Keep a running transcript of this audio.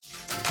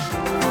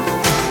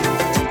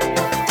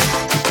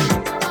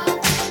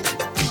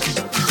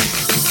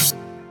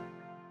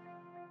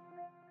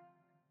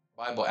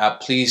Bible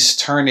app, please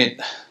turn it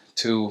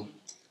to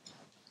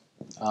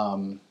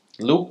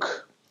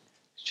Luke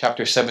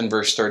chapter 7,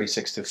 verse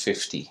 36 to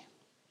 50.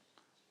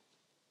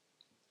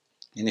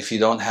 And if you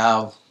don't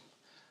have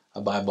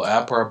a Bible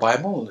app or a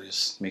Bible,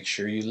 just make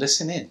sure you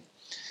listen in.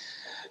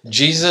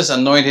 Jesus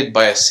anointed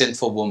by a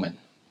sinful woman.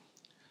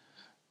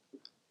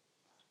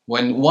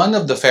 When one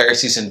of the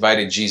Pharisees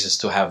invited Jesus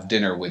to have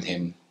dinner with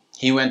him,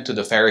 he went to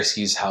the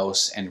Pharisee's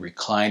house and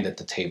reclined at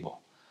the table.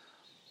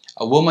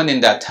 A woman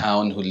in that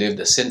town who lived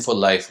a sinful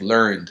life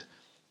learned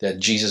that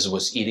Jesus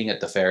was eating at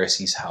the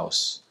Pharisee's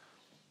house.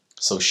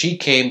 So she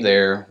came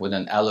there with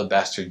an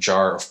alabaster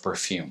jar of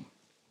perfume.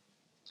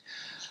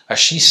 As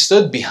she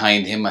stood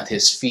behind him at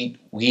his feet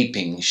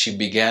weeping, she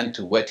began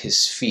to wet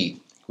his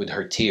feet with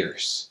her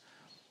tears.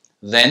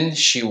 Then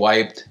she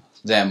wiped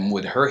them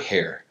with her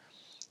hair,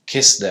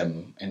 kissed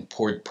them, and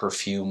poured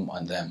perfume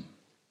on them.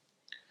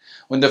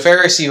 When the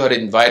Pharisee who had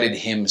invited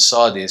him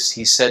saw this,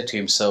 he said to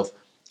himself,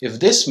 "If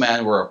this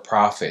man were a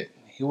prophet,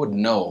 he would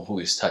know who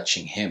is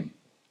touching him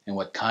and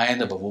what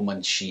kind of a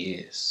woman she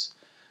is,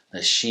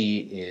 that she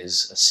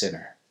is a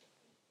sinner."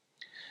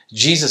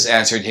 Jesus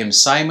answered him,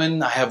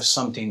 "Simon, I have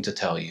something to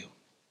tell you."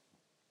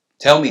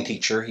 "Tell me,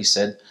 teacher," he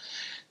said.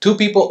 "Two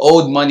people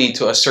owed money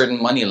to a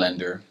certain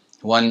moneylender.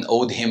 One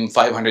owed him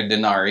 500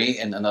 denarii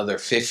and another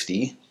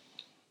 50.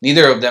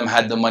 Neither of them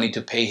had the money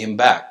to pay him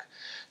back.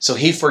 So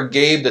he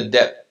forgave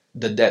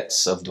the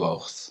debts of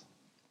both.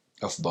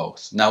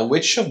 Now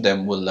which of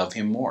them will love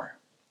him more?"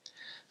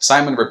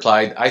 Simon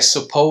replied, "I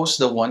suppose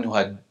the one who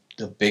had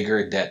the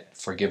bigger debt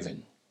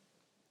forgiven."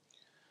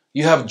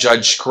 "You have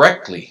judged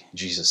correctly,"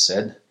 Jesus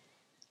said.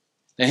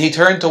 Then he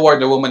turned toward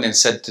the woman and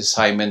said to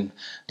Simon,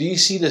 "Do you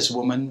see this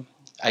woman?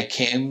 I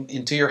came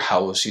into your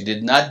house. You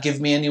did not give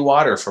me any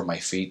water for my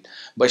feet,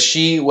 but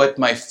she wet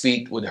my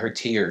feet with her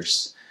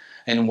tears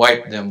and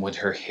wiped them with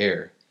her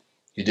hair.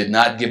 You did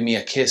not give me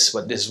a kiss,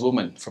 but this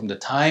woman, from the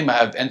time I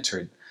have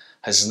entered,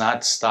 has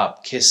not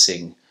stopped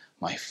kissing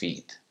my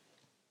feet.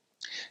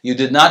 You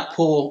did not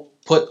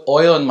put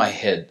oil on my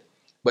head,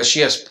 but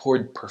she has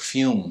poured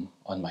perfume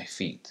on my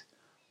feet.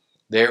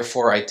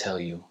 Therefore I tell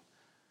you,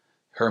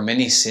 her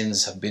many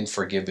sins have been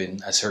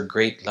forgiven as her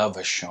great love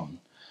has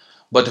shown.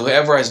 But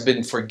whoever has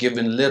been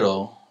forgiven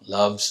little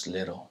loves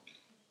little."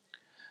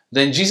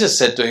 Then Jesus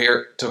said to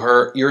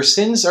her, "Your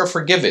sins are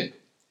forgiven."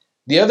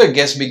 The other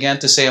guests began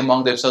to say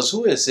among themselves,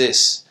 "Who is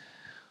this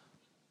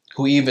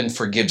who even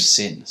forgives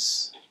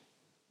sins?"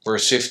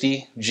 Verse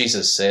 50,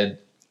 Jesus said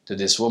to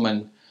this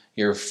woman,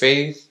 "Your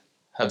faith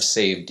have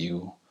saved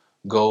you.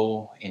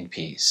 Go in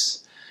peace."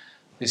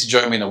 Please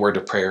join me in a word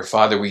of prayer.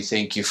 Father, we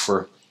thank you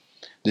for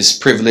this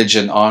privilege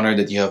and honor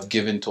that you have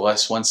given to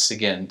us once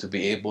again to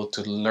be able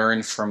to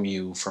learn from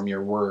you, from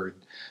your word,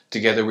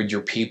 together with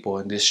your people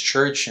in this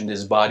church and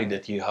this body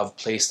that you have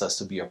placed us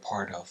to be a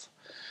part of.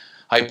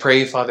 I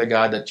pray, Father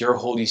God, that your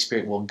Holy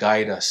Spirit will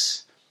guide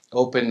us,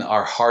 open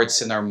our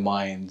hearts and our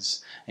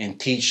minds, and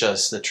teach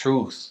us the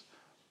truth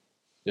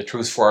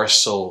for our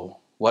soul,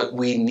 what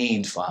we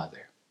need,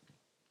 Father.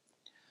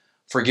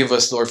 Forgive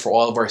us, Lord, for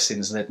all of our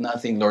sins. Let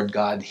nothing, Lord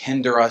God,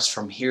 hinder us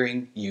from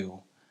hearing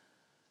you.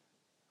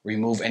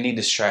 Remove any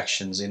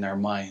distractions in our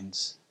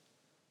minds.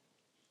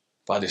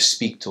 Father,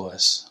 speak to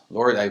us.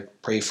 Lord, I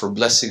pray for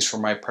blessings for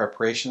my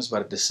preparations,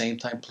 but at the same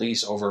time,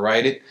 please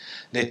override it.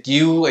 Let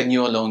you and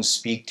you alone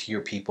speak to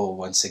your people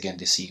once again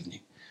this evening.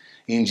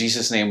 In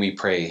Jesus' name we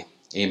pray.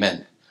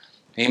 Amen.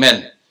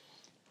 Amen.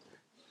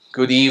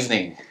 Good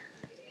evening.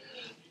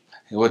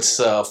 It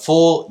was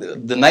full.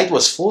 The night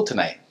was full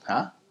tonight.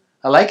 Huh?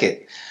 I like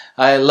it.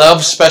 I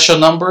love special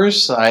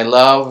numbers. I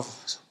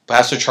love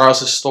Pastor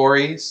Charles'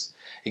 stories.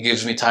 It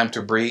gives me time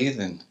to breathe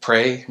and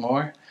pray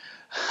more.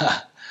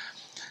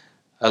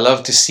 I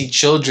love to see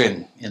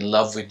children in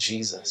love with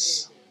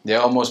Jesus. They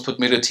almost put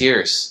me to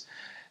tears.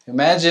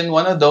 Imagine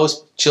one of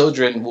those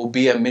children will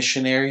be a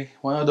missionary.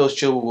 One of those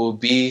children will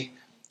be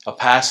a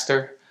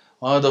pastor.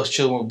 One of those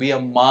children will be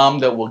a mom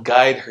that will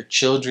guide her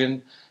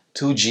children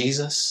to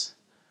Jesus.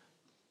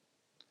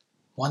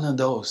 One of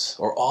those,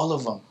 or all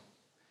of them.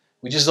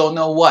 We just don't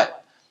know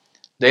what.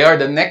 They are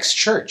the next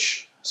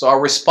church. So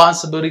our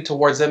responsibility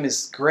towards them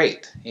is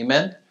great.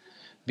 Amen?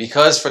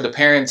 Because for the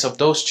parents of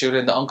those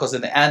children, the uncles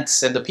and the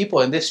aunts and the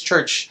people in this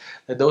church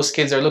that those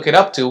kids are looking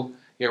up to,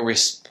 your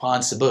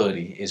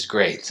responsibility is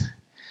great.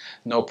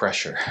 No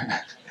pressure.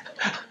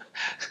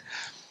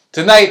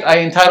 Tonight, I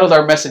entitled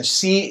our message,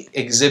 See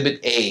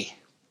Exhibit A,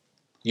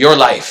 Your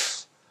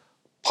Life,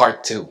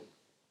 Part 2.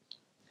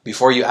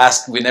 Before you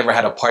ask, we never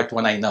had a Part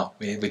 1, I know.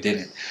 We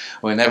didn't.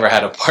 We never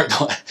had a Part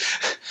 1.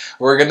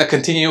 We're going to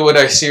continue with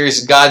our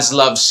series, God's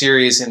Love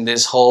series, in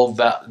this whole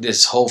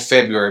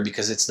February,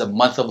 because it's the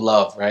month of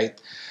love, right?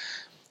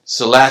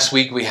 So last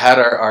week we had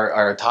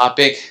our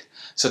topic.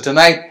 So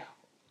tonight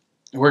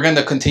we're going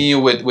to continue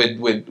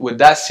with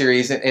that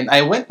series. And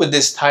I went with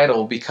this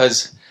title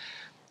because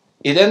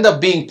it ended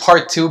up being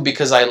part 2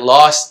 because I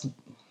lost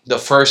the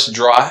first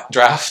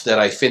draft that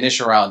I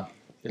finished around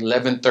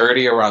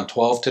 11:30, around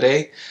 12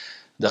 today.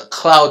 The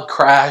cloud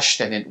crashed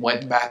and it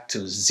went back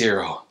to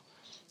 0.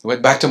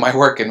 Went back to my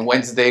work on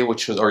Wednesday,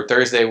 or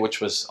Thursday,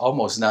 which was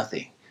almost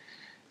nothing.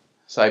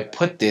 So I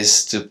put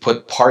this to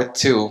put part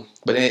 2,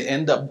 but it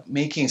ended up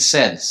making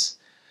sense.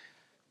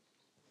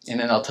 And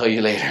then I'll tell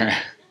you later.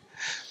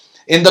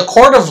 In the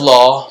court of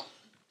law,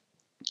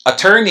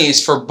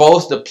 attorneys for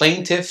both the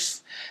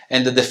plaintiff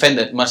and the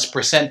defendant must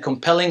present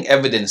compelling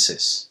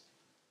evidences.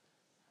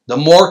 The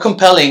more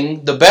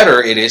compelling, the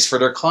better it is for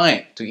their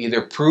client to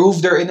either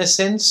prove their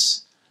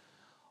innocence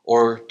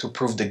or to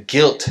prove the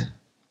guilt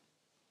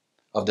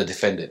of the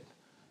defendant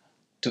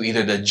to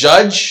either the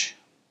judge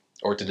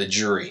or to the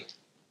jury.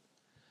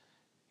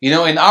 You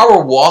know, in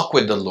our walk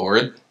with the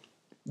Lord,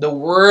 the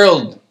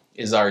world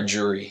is our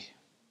jury.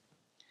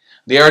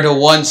 They are the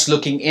ones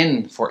looking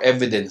in for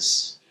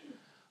evidence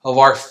of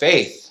our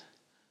faith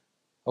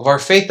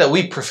that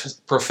we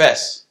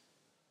profess.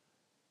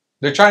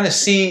 They're trying to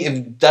see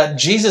if that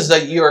Jesus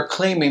that you are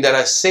claiming that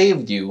has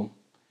saved you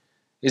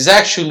is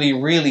actually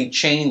really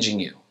changing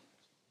you.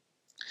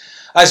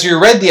 As you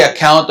read the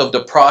account of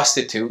the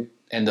prostitute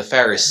and the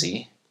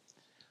Pharisee,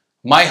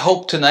 my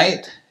hope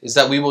tonight is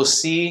that we will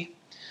see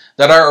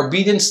that our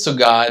obedience to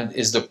God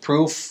is the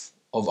proof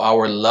of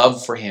our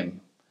love for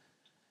Him.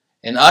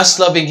 And us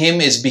loving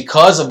Him is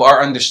because of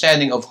our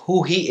understanding of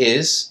who He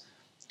is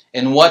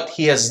and what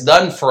He has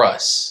done for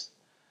us.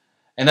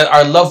 And that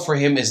our love for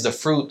Him is the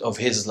fruit of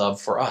His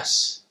love for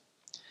us.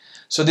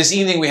 So this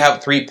evening we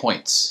have 3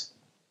 points.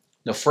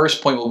 The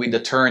first point will be the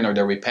turn or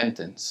the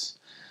repentance.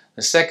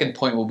 The second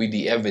point will be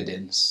the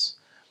evidence.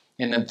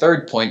 And the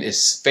third point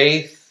is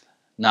faith,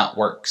 not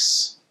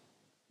works.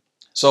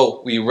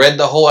 So we read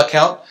the whole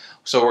account,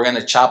 so we're going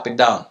to chop it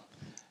down.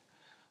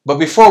 But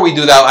before we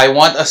do that, I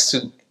want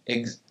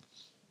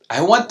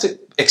to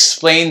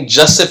explain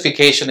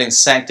justification and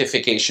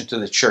sanctification to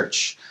the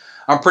church.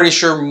 I'm pretty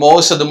sure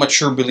most of the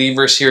mature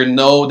believers here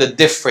know the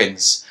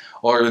difference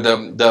or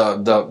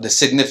the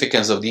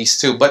significance of these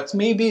two, but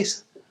maybe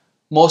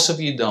most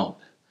of you don't.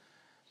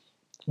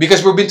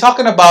 Because we've been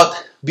talking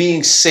about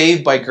being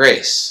saved by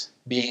grace,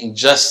 being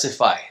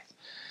justified.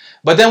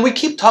 But then we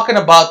keep talking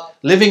about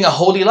living a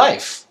holy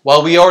life.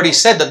 Well, we already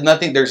said that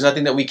there's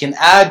nothing that we can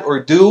add or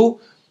do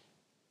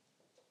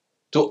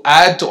to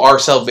add to our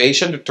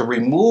salvation or to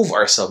remove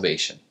our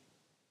salvation.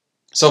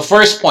 So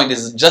first point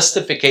is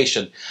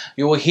justification.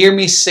 You will hear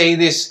me say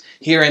this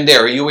here and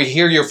there. You will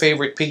hear your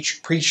favorite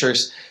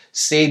preachers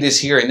say this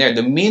here and there.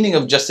 The meaning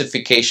of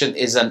justification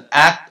is an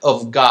act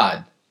of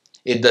God.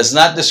 It does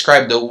not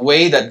describe the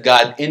way that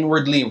God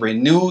inwardly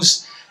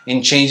renews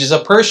and changes a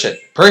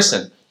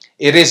person.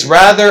 It is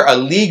rather a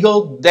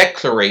legal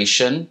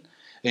declaration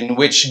in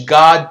which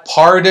God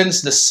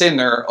pardons the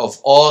sinner of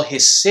all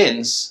his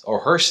sins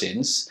or her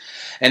sins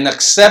and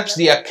accepts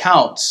the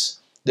accounts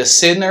the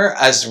sinner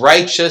as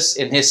righteous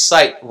in His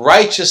sight.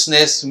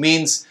 Righteousness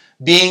means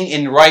being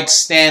in right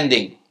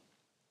standing.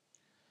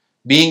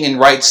 Being in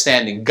right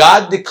standing.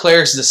 God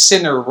declares the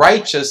sinner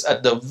righteous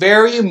at the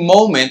very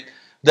moment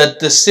that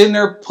the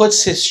sinner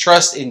puts his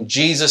trust in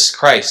Jesus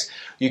Christ.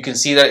 You can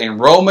see that in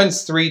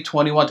Romans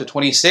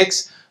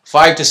 3:21-26,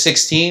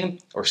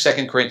 5-16, or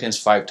 2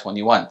 Corinthians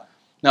 5:21.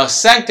 Now,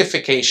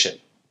 sanctification.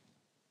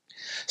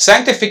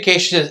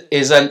 Sanctification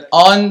is an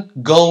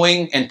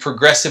ongoing and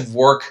progressive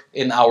work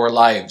in our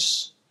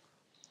lives.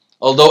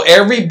 Although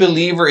every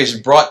believer is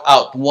brought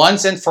out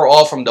once and for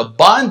all from the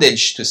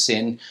bondage to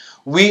sin,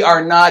 we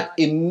are not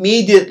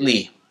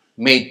immediately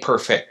made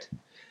perfect.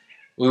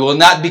 We will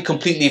not be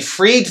completely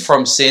freed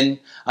from sin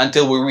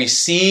until we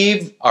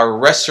receive our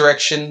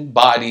resurrection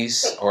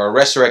bodies or our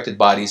resurrected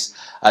bodies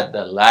at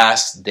the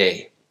last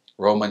day.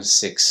 Romans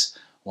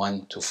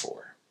 6:1-4.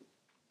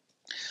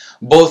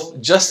 Both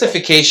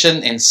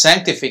justification and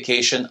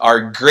sanctification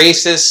are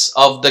graces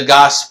of the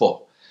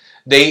gospel.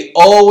 They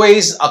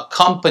always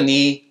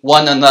accompany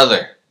one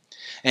another,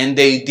 and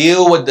they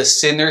deal with the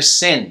sinner's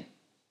sin.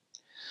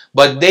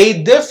 But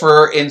they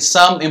differ in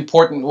some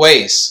important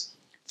ways.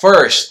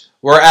 First,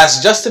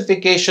 whereas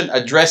justification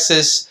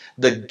addresses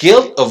the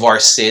guilt of our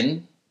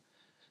sin,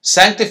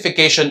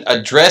 sanctification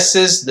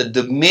addresses the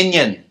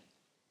dominion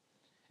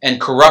and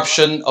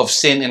corruption of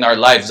sin in our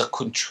lives, the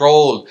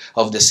control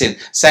of the sin.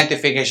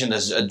 Sanctification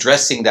is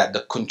addressing that,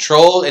 the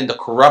control and the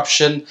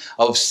corruption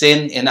of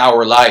sin in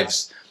our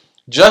lives.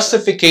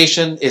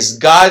 Justification is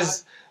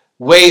God's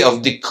way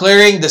of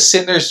declaring the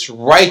sinner's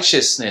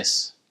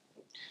righteousness.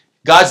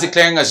 God's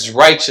declaring us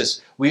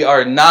righteous. We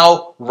are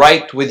now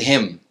right with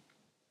Him.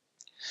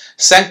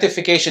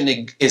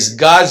 Sanctification is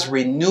God's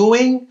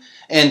renewing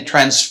and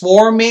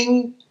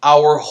transforming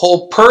our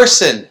whole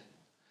person,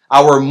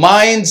 our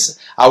minds,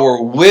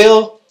 our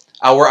will,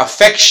 our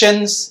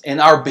affections, and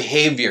our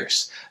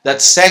behaviors.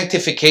 That's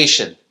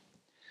sanctification.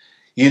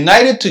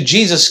 United to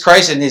Jesus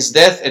Christ in His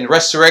death and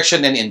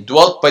resurrection and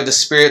indwelt by the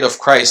Spirit of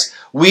Christ,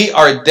 we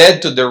are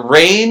dead to the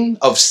reign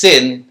of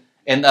sin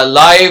and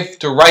alive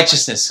to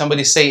righteousness.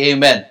 Somebody say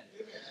amen.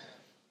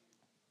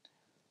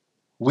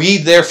 We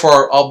therefore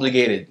are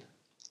obligated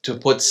to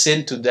put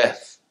sin to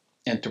death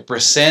and to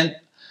present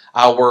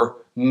our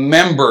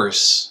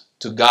members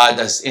to God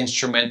as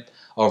instrument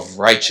of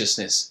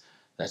righteousness.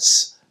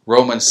 That's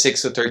Romans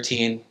 6 to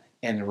 13,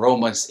 and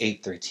Romans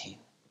 8:13.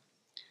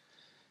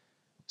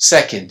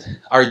 Second,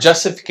 our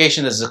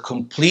justification is a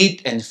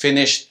complete and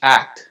finished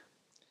act.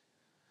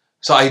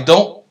 So I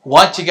don't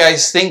want you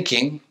guys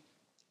thinking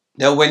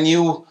that when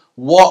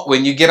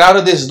you get out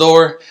of this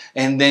door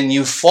and then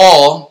you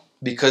fall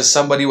because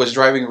somebody was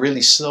driving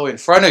really slow in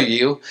front of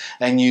you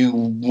and you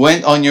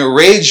went on your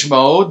rage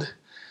mode,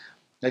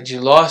 that you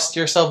lost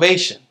your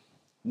salvation.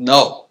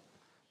 No.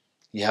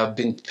 You have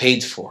been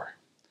paid for.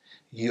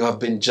 You have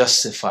been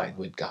justified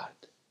with God.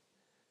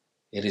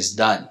 It is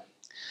done.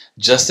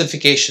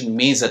 Justification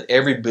means that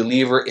every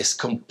believer is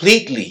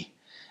completely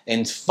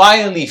and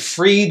finally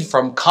freed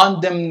from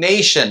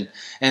condemnation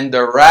and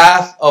the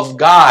wrath of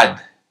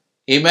God.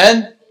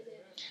 Amen?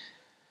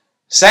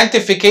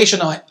 Sanctification,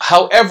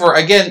 however,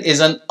 again, is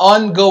an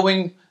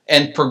ongoing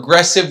and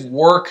progressive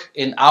work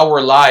in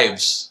our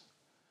lives.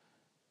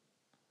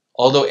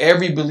 Although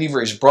every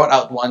believer is brought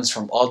out once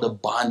from all the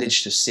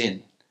bondage to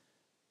sin.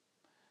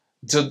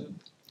 So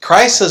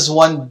Christ has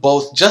won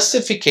both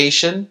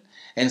justification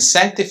and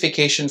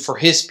sanctification for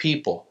His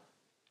people.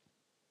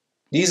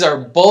 These are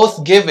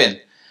both given.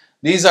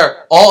 These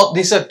are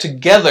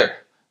together,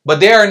 but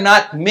they are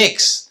not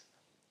mixed.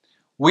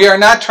 We are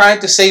not trying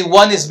to say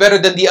one is better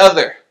than the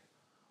other,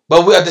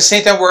 but at the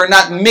same time we're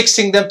not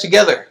mixing them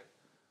together.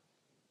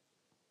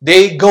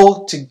 They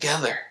go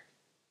together.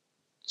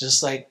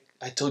 Just like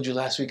I told you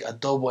last week,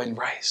 adobo and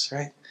rice,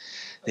 right?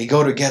 They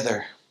go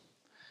together.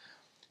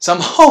 So I'm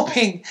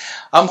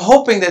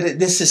hoping that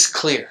this is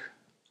clear.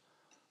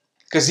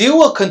 Because you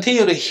will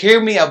continue to hear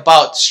me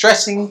about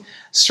stressing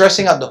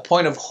out the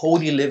point of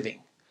holy living.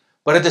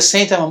 But at the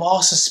same time, I'm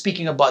also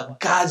speaking about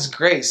God's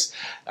grace,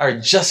 our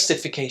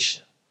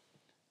justification.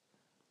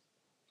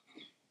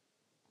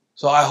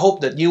 So I hope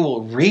that you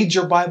will read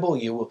your Bible,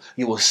 you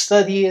will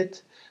study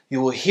it,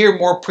 you will hear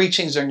more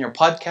preachings on your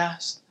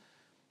podcast,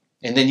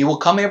 and then you will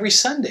come every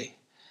Sunday.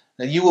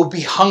 And you will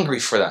be hungry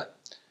for that.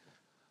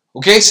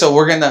 Okay, so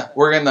we're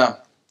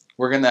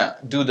gonna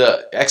do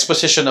the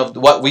exposition of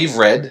what we've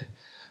read.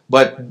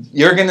 But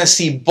you're going to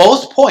see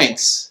both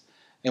points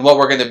in what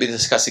we're going to be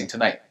discussing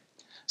tonight.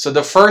 So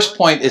the first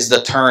point is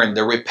the turn,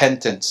 the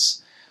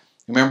repentance.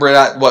 Remember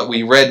that what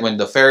we read when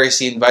the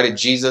Pharisee invited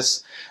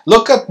Jesus?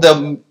 Look at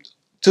the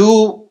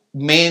two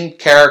main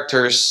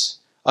characters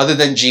other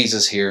than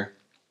Jesus here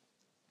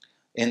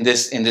in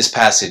this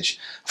passage.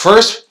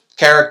 First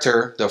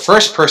character, the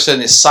first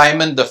person is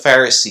Simon the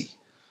Pharisee.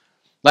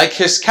 Like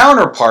his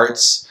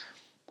counterparts,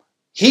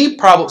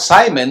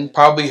 Simon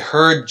probably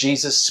heard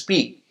Jesus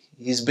speak.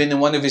 He's been in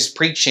one of his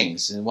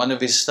preachings, in one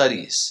of his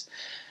studies.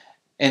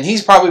 And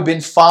he's probably been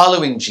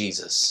following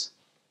Jesus.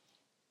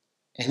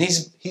 And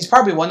he's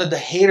probably one of the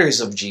haters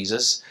of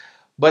Jesus.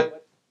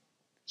 But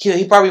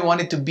he probably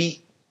wanted to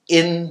be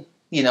in,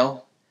 he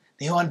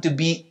wanted to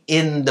be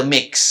in the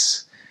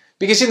mix.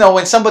 Because,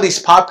 when somebody's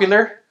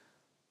popular,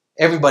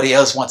 everybody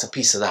else wants a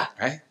piece of that,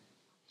 right?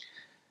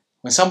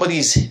 When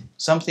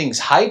something's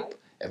hype,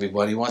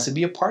 everybody wants to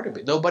be a part of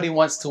it. Nobody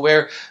wants to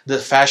wear the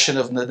fashion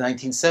of the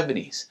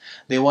 1970s.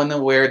 They want to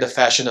wear the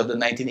fashion of the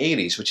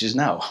 1980s, which is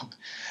now.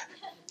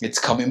 It's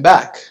coming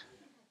back.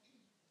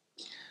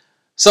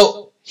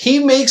 So he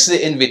makes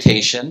the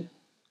invitation.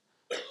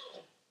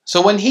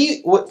 So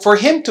for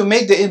him to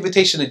make the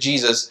invitation to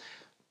Jesus,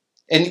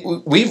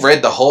 and we've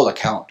read the whole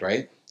account,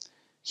 right?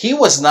 He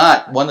was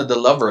not one of the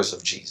lovers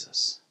of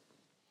Jesus.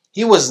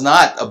 He was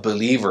not a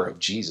believer of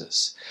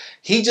Jesus.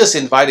 He just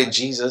invited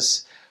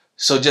Jesus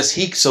so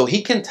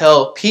he can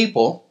tell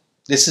people,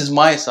 this is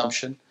my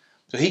assumption,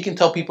 so he can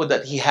tell people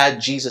that he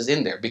had Jesus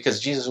in there because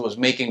Jesus was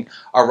making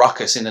a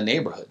ruckus in the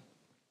neighborhood.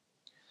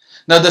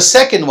 Now the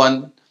second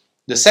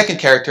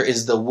character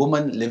is the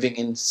woman living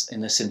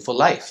in a sinful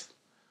life,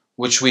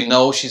 which we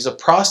know she's a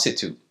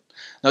prostitute.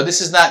 Now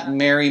this is not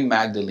Mary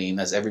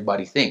Magdalene as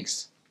everybody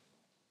thinks.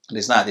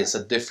 It's not, it's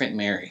a different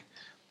Mary.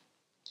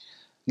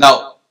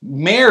 Now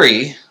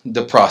Mary,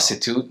 the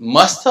prostitute,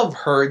 must have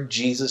heard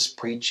Jesus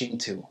preaching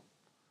too.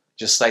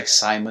 Just like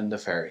Simon the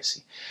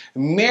Pharisee.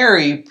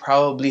 Mary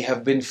probably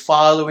have been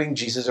following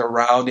Jesus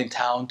around in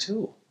town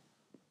too.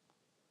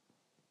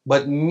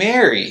 But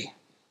Mary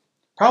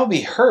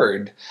probably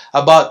heard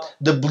about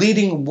the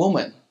bleeding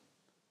woman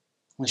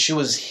when she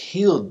was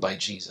healed by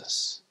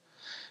Jesus.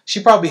 She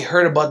probably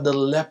heard about the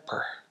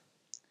leper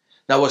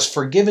that was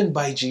forgiven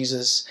by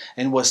Jesus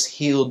and was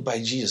healed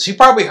by Jesus. She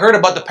probably heard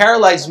about the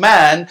paralyzed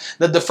man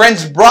that the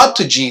friends brought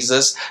to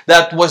Jesus,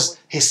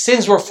 his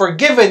sins were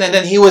forgiven and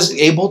then he was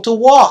able to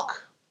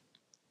walk.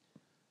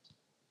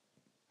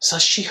 So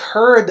she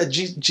heard that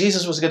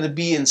Jesus was going to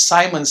be in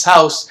Simon's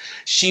house.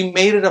 She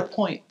made it a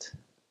point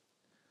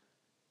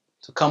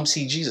to come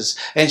see Jesus.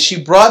 And she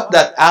brought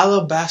that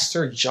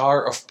alabaster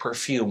jar of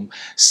perfume,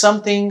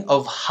 something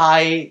of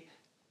high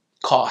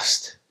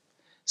cost,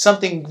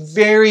 something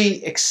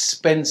very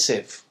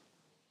expensive.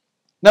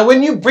 Now,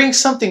 when you bring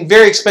something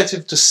very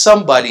expensive to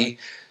somebody,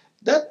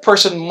 that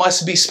person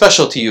must be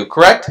special to you,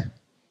 correct?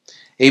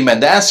 Amen.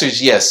 The answer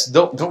is yes.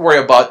 Don't worry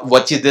about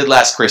what you did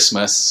last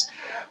Christmas.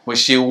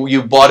 Which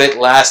you bought it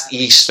last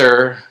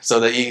Easter so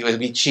that it would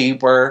be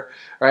cheaper,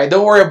 right?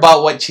 Don't worry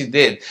about what you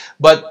did.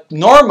 But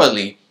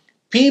normally,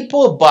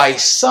 people buy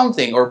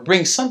something or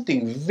bring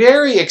something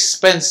very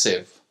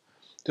expensive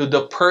to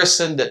the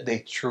person that they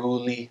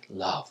truly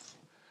love,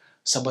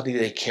 somebody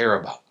they care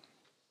about.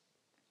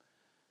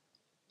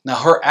 Now,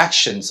 her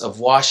actions of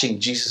washing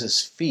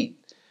Jesus' feet,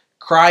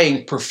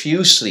 crying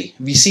profusely,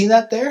 have you seen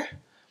that there?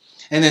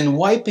 And then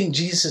wiping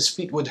Jesus'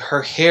 feet with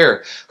her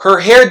hair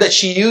that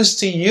she used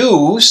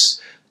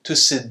to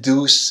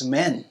seduce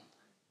men.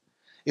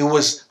 It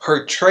was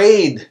her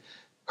trade.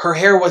 Her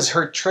hair was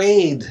her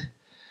trade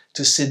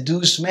to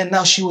seduce men.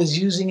 Now she was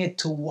using it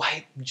to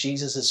wipe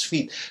Jesus'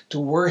 feet, to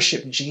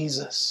worship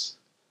Jesus.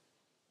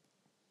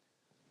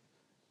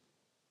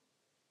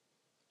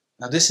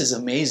 Now this is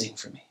amazing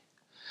for me.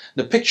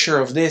 The picture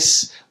of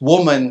this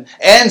woman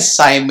and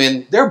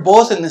Simon, they're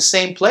both in the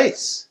same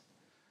place.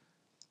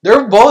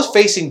 They're both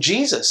facing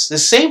Jesus, the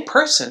same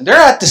person. They're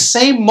at the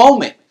same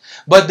moment,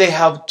 but they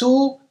have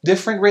two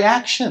different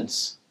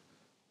reactions.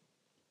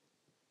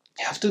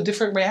 They have two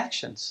different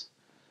reactions.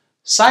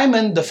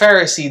 Simon the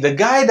Pharisee, the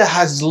guy that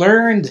has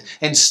learned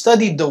and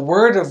studied the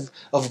Word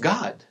of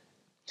God,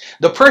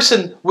 the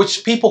person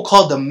which people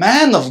call the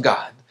man of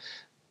God,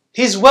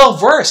 he's well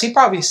versed. He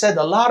probably said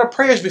a lot of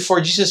prayers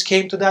before Jesus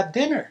came to that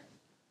dinner.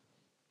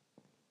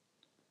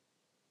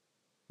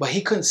 But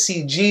he couldn't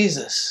see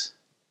Jesus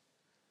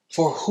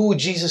for who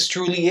Jesus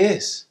truly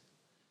is.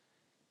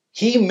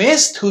 He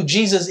missed who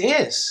Jesus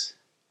is.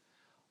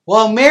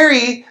 While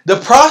Mary, the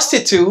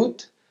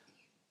prostitute,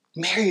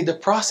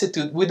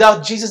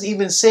 without Jesus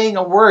even saying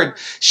a word,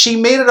 she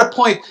made it a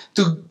point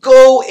to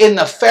go in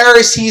the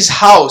Pharisee's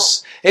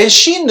house. And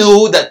she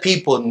knew that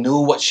people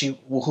knew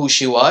who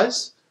she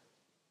was.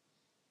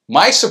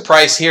 My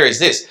surprise here is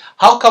this.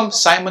 How come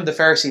Simon the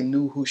Pharisee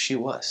knew who she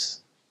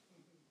was?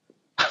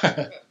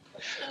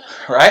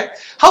 Right?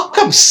 How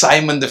come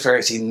Simon the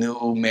Pharisee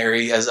knew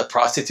Mary as a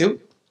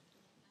prostitute?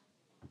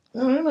 I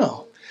don't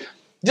know.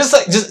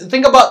 Just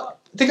think about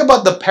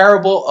the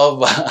parable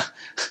of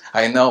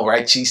I know,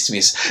 right? Cheese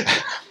whiz.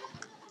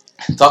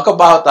 Talk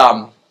about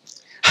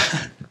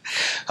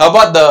how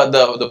about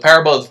the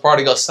parable of the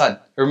prodigal son?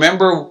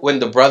 Remember when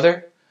the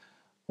brother,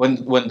 when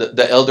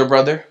the elder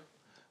brother,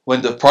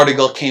 when the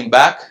prodigal came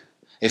back?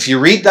 If you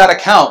read that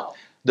account,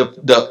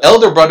 the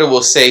elder brother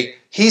will say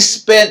he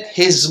spent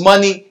his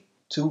money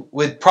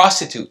with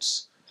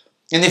prostitutes.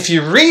 And if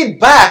you read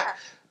back,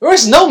 there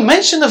is no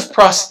mention of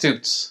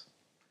prostitutes.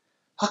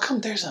 How come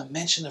there's a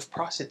mention of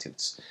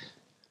prostitutes?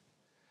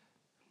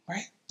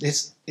 Right?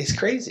 It's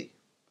crazy.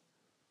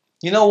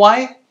 You know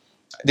why?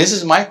 This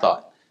is my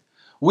thought.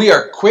 We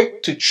are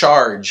quick to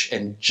charge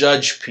and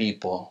judge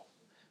people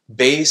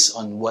based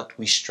on what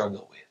we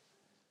struggle with.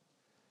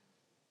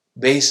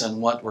 Based on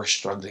what we're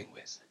struggling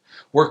with.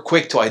 We're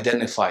quick to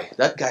identify,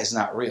 that guy's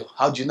not real.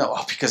 How'd you know?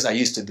 Oh, because I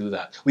used to do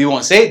that. We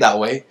won't say it that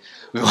way.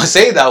 We won't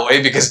say it that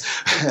way because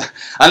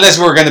unless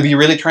we're going to be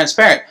really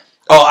transparent.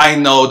 Oh, I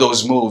know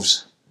those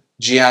moves.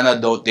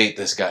 Gianna, don't date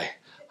this guy.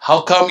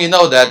 How come you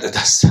know that?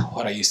 That's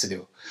what I used to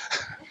do.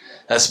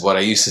 That's what I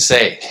used to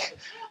say.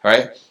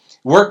 Right?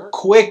 We're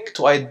quick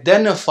to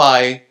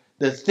identify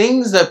the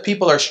things that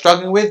people are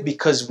struggling with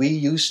because we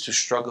used to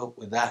struggle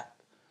with that.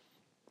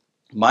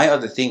 My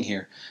other thing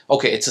here,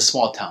 okay, it's a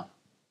small town.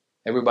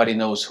 Everybody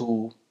knows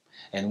who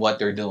and what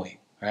they're doing,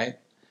 right?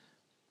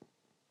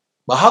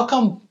 But how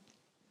come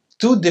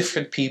two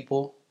different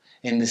people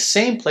in the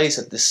same place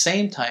at the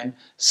same time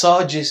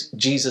saw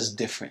Jesus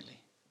differently?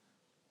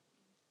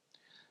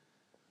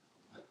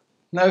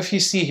 Now, if you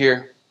see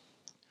here,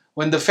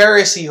 when the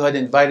Pharisee who had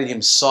invited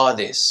him saw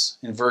this,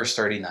 in verse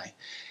 39,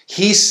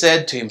 he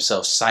said to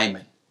himself,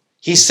 Simon,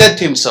 he said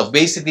to himself,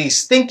 basically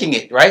he's thinking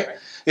it, right?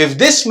 If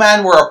this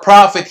man were a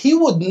prophet, he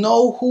would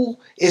know who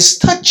is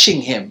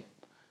touching him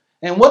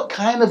and what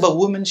kind of a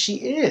woman she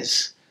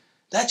is.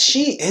 That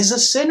she is a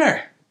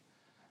sinner.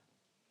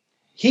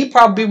 He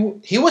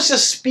was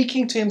just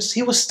speaking to him.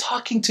 He was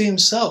talking to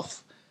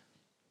himself.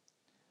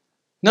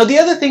 Now the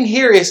other thing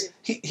here is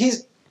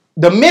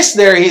the miss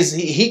there is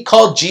he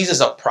called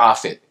Jesus a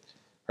prophet,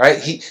 right?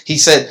 He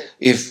said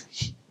if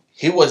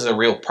he was a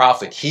real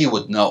prophet, he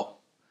would know.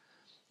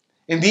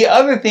 And the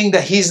other thing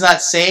that he's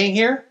not saying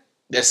here,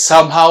 that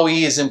somehow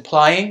he is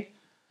implying,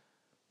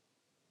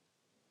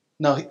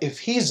 now if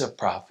he's a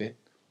prophet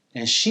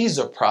and she's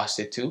a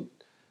prostitute,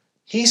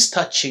 she's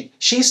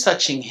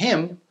touching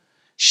him,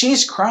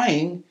 she's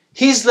crying,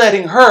 he's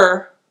letting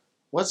her,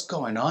 what's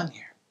going on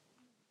here?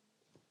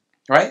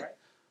 Right?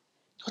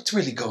 What's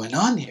really going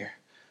on here?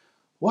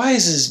 Why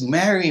is this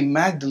Mary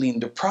Magdalene,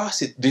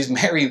 this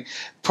Mary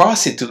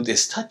prostitute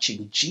is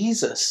touching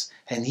Jesus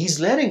and he's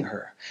letting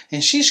her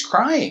and she's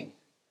crying?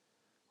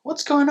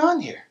 What's going on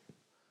here?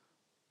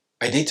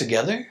 Are they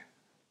together?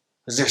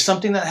 Is there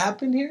something that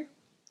happened here?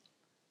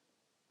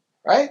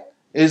 Right?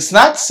 It's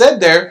not said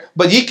there,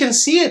 but you can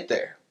see it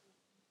there.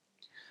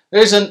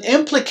 There's an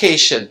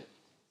implication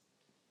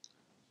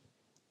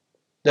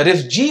that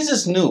if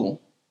Jesus knew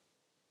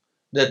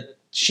that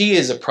she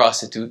is a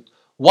prostitute,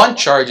 One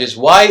charge is,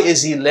 why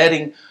is he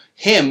letting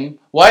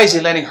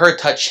her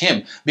touch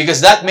him?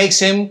 Because that makes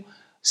him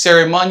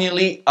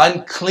ceremonially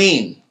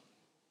unclean.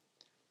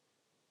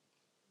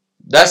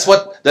 That's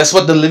what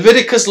the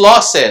Leviticus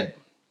law said.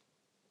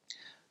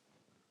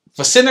 If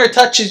a sinner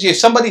touches you, if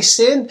somebody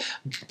sinned,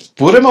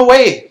 put him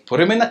away.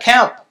 Put him in a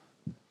camp.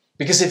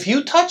 Because if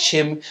you touch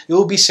him, it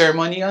will be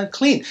ceremonially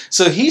unclean.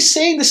 So he's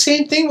saying the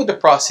same thing with the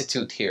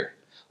prostitute here.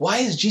 Why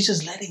is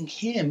Jesus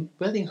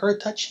letting her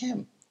touch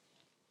him?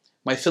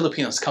 My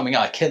Filipino's coming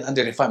out. I can't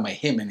identify my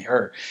him and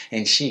her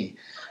and she.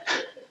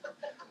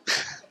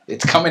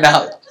 It's coming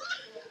out.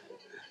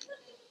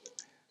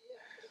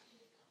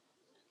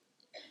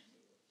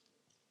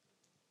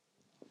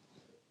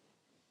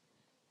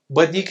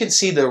 But you can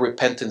see the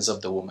repentance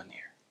of the woman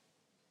here.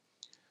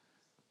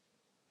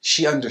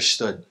 She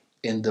understood.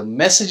 In the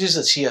messages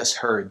that she has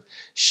heard,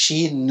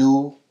 she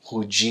knew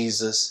who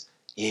Jesus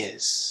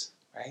is.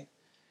 Right?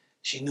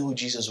 She knew who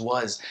Jesus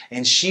was.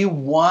 And she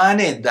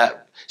wanted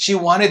that. She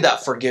wanted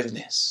that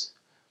forgiveness.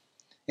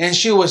 And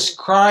she was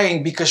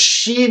crying because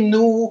she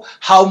knew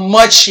how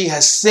much she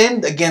has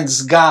sinned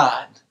against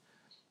God.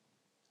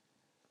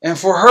 And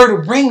for her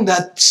to bring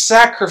that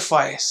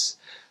sacrifice,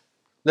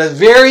 that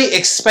very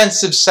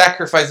expensive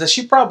sacrifice that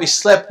she probably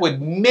slept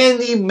with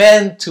many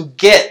men to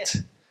get.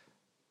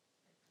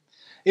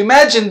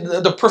 Imagine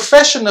the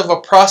profession of a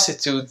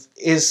prostitute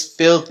is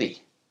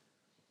filthy.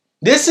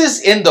 This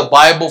is in the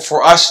Bible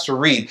for us to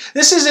read.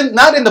 This isn't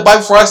not in the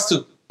Bible for us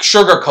to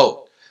sugarcoat.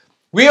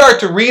 We are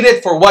to read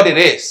it for what it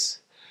is.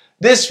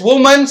 This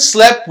woman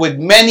slept with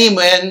many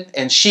men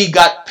and she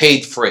got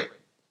paid for it.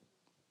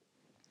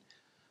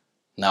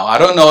 Now, I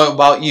don't know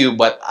about you,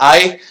 but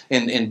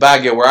in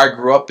Baguio, where I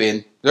grew up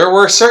in, there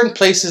were certain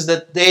places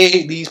that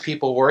these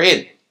people were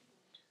in.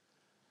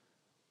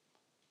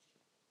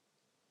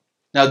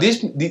 Now,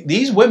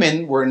 these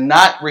women were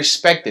not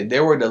respected. They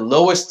were the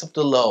lowest of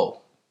the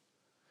low.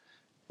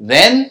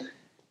 Then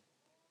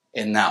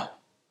and now.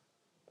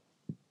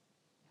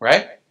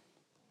 Right?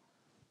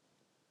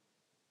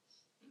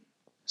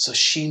 So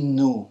she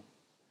knew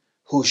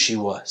who she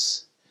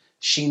was.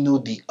 She knew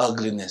the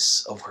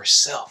ugliness of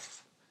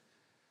herself.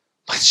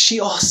 But she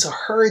also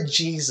heard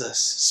Jesus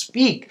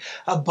speak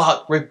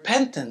about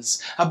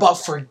repentance, about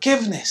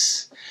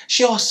forgiveness.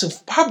 She also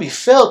probably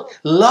felt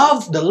the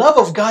love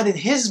of God in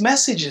his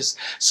messages.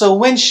 So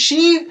when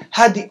she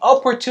had the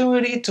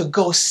opportunity to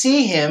go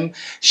see him,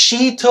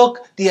 she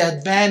took the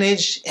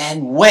advantage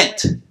and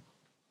went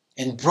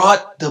and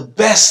brought the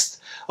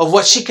best of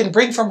what she can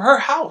bring from her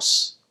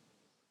house.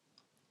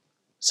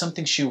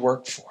 Something she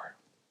worked for.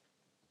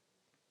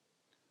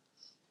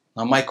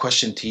 Now my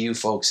question to you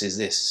folks is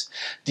this.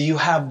 Do you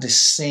have the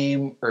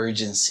same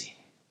urgency?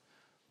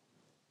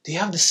 Do you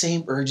have the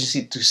same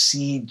urgency to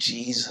see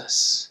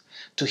Jesus?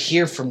 To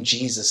hear from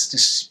Jesus? To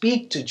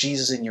speak to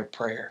Jesus in your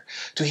prayer?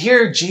 To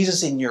hear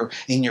Jesus in your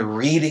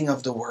reading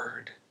of the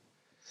Word?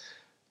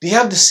 Do you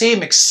have the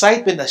same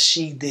excitement as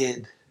she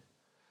did?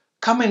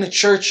 Coming to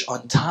church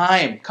on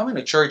time. Coming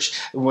to church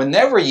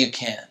whenever you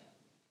can.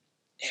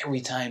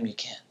 Every time you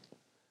can.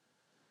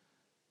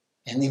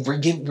 And we're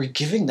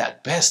giving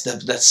that best,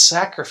 that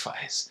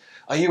sacrifice.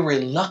 Are you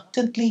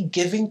reluctantly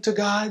giving to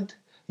God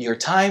your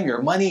time,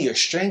 your money, your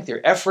strength,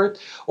 your effort?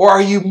 Or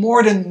are you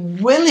more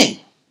than willing?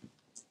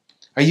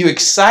 Are you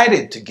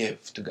excited to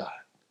give to God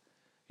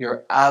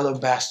your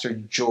alabaster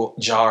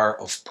jar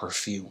of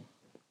perfume?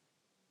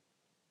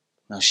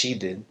 Now she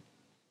did,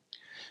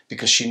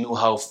 because she knew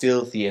how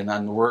filthy and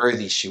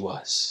unworthy she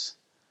was.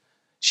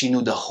 She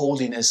knew the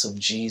holiness of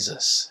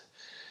Jesus.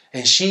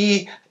 And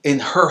she, in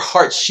her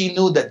heart, she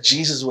knew that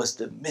Jesus was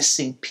the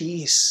missing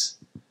piece.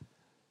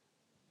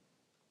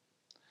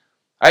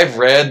 I've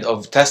read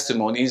of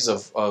testimonies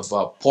of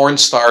porn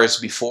stars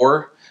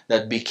before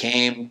that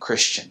became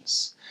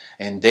Christians.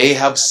 And they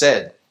have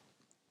said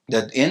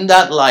that in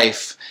that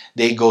life,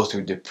 they go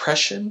through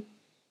depression.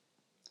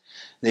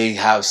 They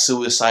have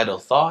suicidal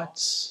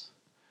thoughts.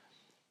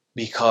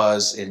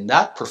 Because in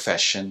that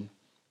profession,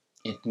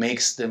 it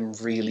makes them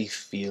really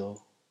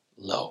feel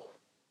low,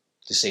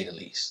 to say the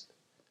least.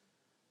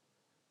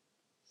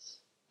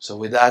 So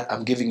with that,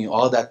 I'm giving you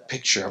all that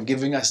picture. I'm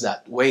giving us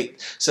that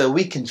weight so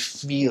we can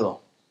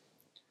feel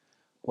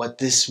what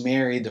this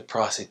Mary the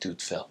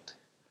prostitute felt.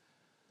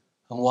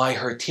 And why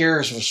her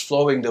tears was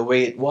flowing the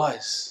way it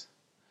was.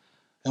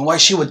 And why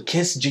she would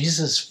kiss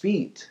Jesus'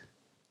 feet.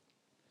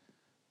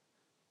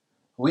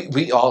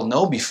 We all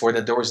know before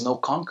that there was no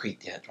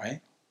concrete yet, right?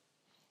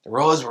 The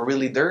roads were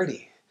really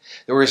dirty.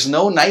 There was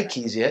no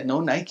Nikes yet, no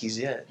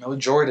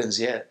Jordans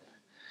yet.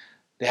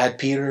 They had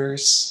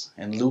Peters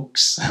and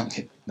Luke's.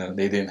 No,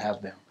 they didn't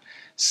have them.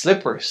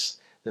 Slippers.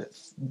 The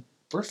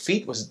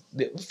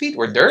feet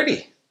were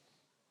dirty.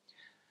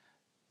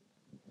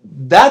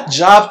 That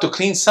job to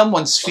clean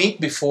someone's feet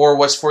before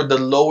was for the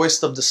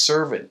lowest of the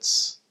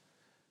servants.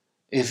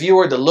 If you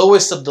were the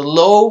lowest of the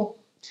low,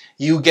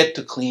 you get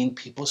to clean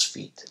people's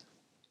feet.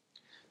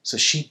 So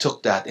she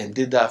took that and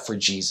did that for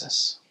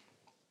Jesus.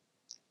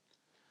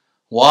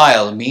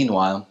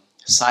 Meanwhile,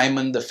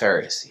 Simon the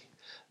Pharisee,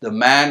 the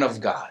man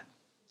of God,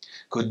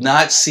 could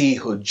not see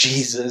who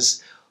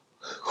Jesus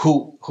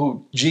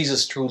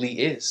truly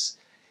is.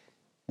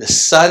 The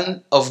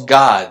Son of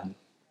God,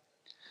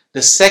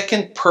 the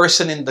second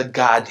person in the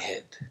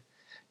Godhead,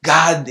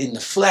 God in the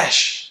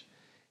flesh.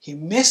 He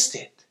missed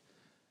it.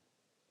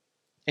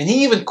 And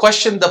he even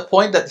questioned the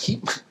point that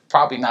he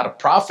probably not a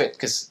prophet,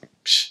 because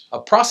a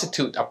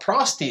prostitute, a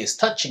prosty is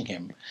touching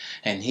him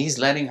and he's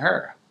letting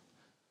her.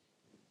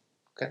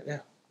 Okay, yeah,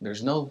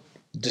 there's no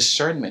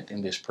discernment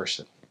in this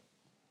person.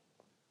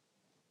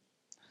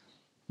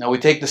 Now we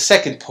take the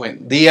second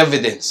point, the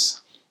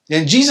evidence.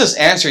 Then Jesus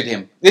answered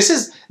him. This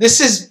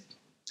is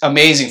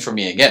amazing for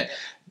me again.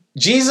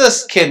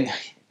 Jesus can,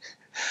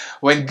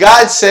 when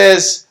God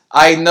says,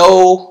 I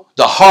know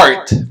the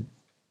heart,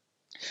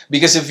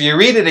 because if you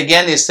read it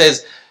again, it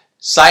says,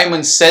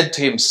 Simon said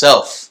to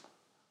himself.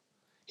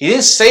 He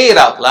didn't say it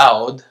out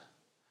loud,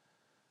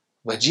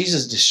 but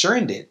Jesus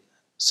discerned it.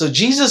 So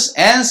Jesus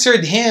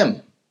answered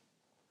him,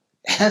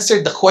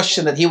 answered the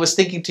question that he was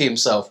thinking to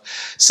himself.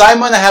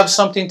 Simon, I have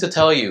something to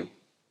tell you.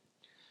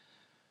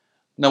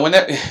 Now,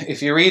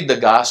 if you read the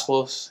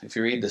Gospels, if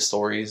you read the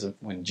stories of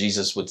when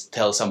Jesus would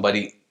tell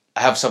somebody,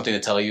 I have something to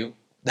tell you,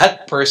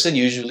 that person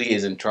usually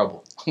is in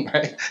trouble,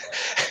 right?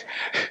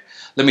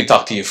 Let me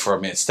talk to you for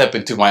a minute. Step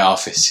into my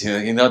office.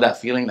 You know that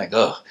feeling like,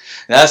 oh,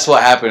 that's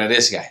what happened to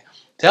this guy.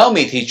 Tell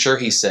me, teacher,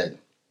 he said.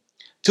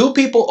 2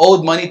 people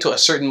owed money to a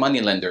certain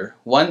moneylender.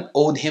 One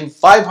owed him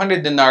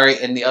 500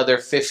 denarii and the other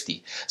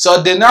 50. So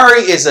a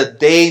denarii is a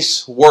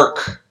day's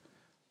work.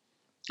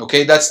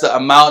 Okay, that's the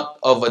amount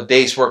of a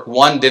day's work,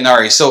 1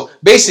 denarii. So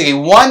basically,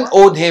 one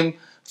owed him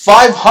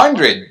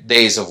 500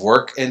 days of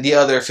work and the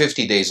other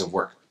 50 days of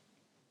work.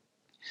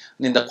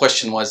 And then the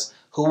question was,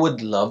 who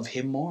would love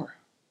him more?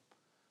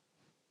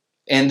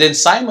 And then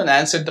Simon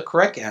answered the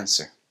correct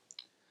answer.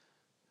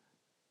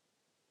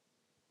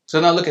 So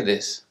now look at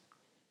this.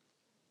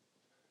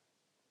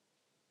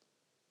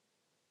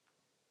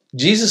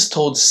 Jesus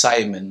told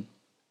Simon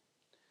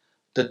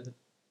that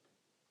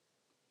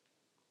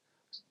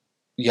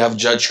you have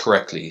judged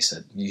correctly, he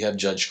said. You have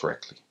judged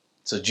correctly.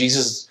 So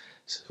Jesus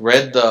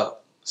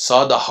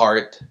saw the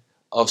heart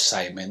of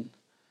Simon,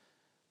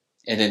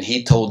 and then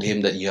he told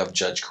him that you have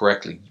judged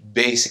correctly.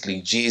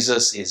 Basically,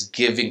 Jesus is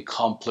giving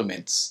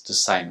compliments to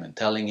Simon,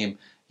 telling him,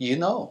 you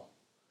know.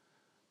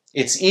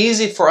 It's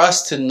easy for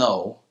us to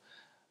know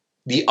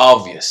the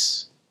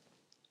obvious.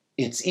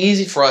 It's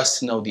easy for us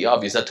to know the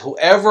obvious, that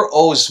whoever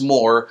owes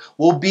more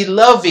will be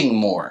loving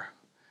more.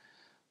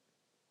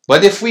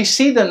 But if we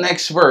see the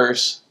next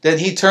verse, then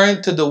he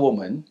turned to the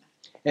woman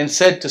and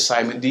said to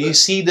Simon, do you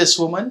see this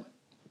woman?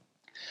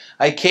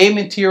 I came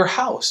into your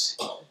house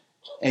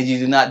and you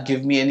did not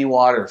give me any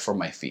water for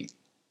my feet,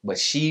 but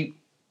she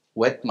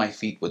wet my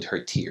feet with her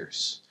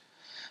tears.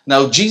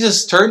 Now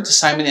Jesus turned to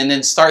Simon and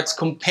then starts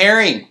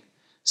comparing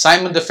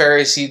Simon the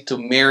Pharisee to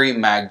Mary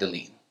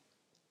Magdalene.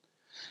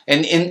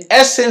 And in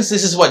essence,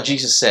 this is what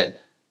Jesus said.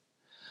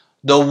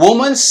 The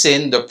woman's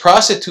sin, the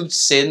prostitute's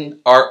sin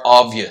are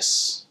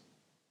obvious.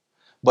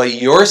 But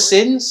your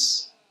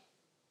sins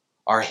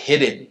are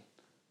hidden,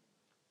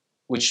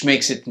 which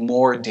makes it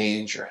more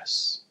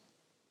dangerous.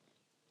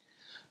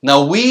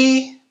 Now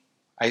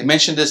I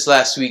mentioned this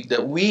last week,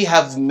 that we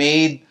have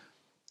made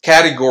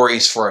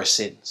categories for our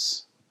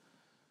sins.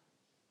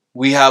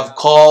 We have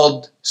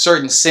called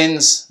certain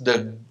sins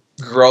the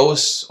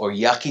gross or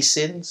yucky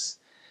sins.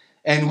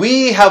 And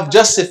we have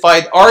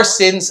justified our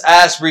sins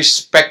as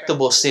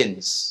respectable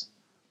sins.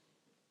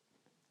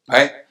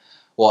 Right?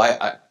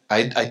 Well,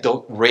 I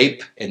don't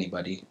rape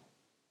anybody.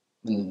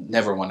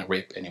 Never want to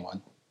rape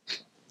anyone.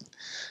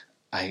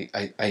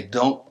 I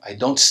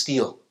don't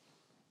steal.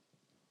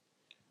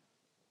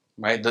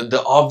 Right?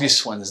 The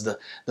obvious ones, the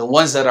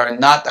ones that are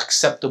not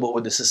acceptable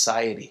with the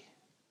society.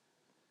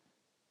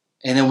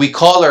 And then we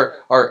call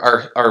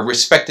our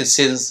respected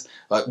sins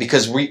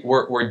because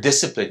we're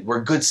disciplined,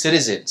 we're good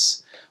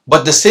citizens.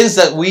 But the sins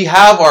that we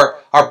have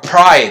are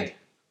pride.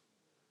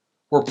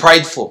 We're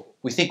prideful.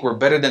 We think we're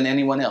better than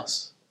anyone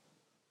else.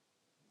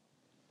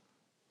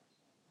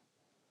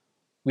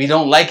 We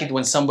don't like it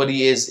when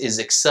somebody is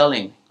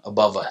excelling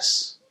above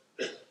us.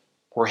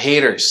 We're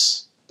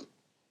haters.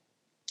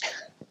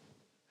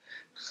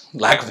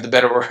 Lack of a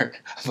better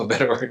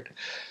word.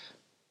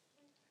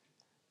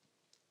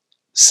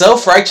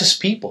 Self-righteous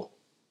people.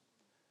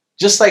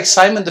 Just like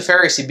Simon the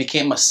Pharisee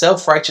became a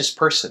self-righteous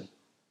person.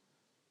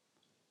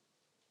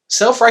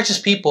 Self-righteous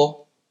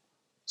people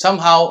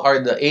somehow are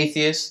the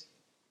atheists.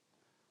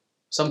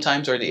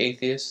 Sometimes are the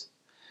atheists.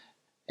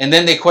 And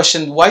then they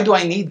question, why do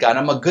I need God?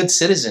 I'm a good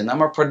citizen.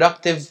 I'm a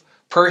productive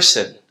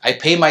person. I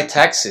pay my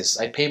taxes.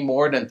 I pay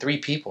more than 3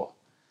 people.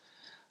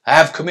 I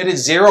have committed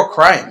 0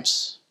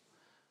 crimes.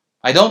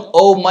 I don't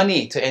owe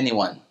money to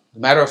anyone. As a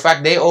matter of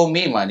fact, they owe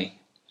me money.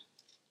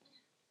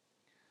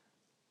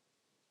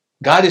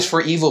 God is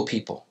for evil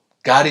people.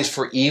 God is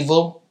for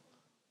evil,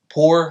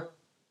 poor,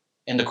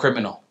 and the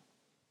criminal.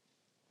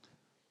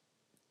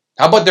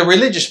 How about the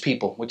religious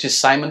people, which is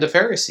Simon the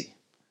Pharisee?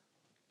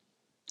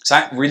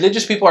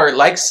 Religious people are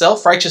like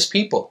self-righteous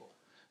people.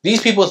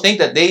 These people think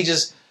that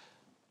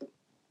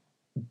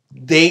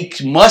they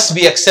must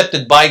be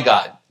accepted by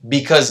God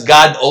because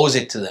God owes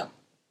it to them.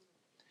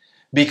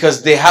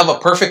 Because they have a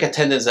perfect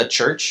attendance at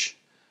church.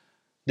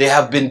 They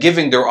have been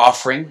giving their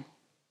offering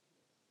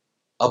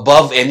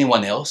above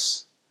anyone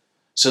else.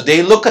 So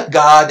they look at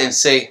God and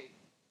say,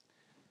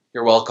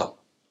 "You're welcome.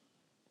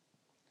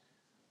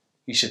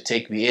 You should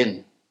take me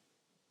in.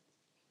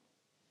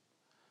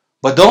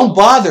 But don't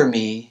bother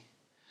me.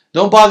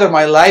 Don't bother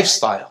my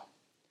lifestyle.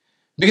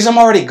 Because I'm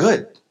already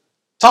good.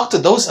 Talk to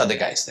those other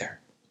guys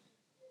there.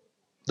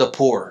 The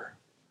poor.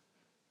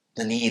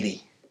 The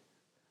needy.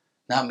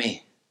 Not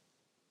me."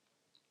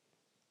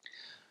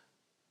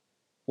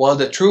 While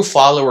the true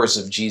followers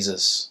of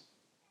Jesus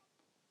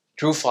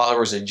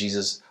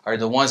are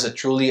the ones that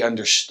truly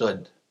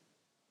understood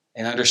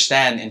and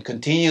understand and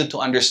continue to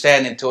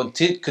understand and to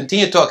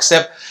continue to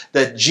accept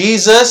that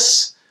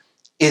Jesus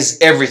is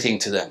everything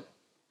to them.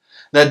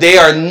 That they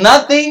are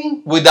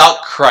nothing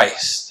without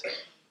Christ.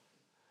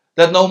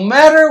 That no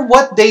matter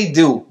what they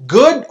do,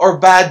 good or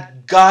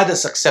bad, God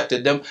has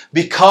accepted them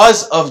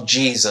because of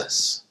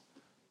Jesus.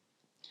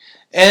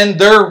 And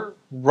their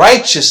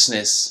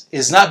righteousness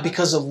is not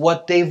because of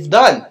what they've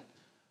done.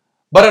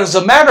 But as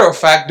a matter of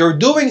fact, they're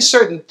doing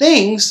certain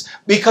things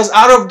because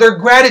out of their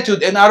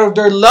gratitude and out of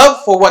their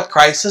love for what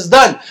Christ has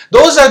done.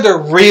 Those are the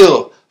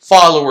real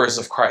followers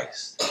of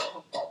Christ.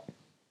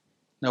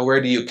 Now, where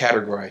do you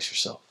categorize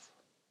yourself?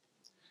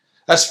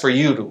 That's for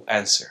you to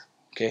answer,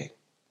 okay?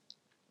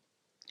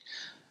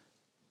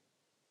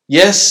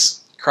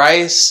 Yes,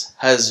 Christ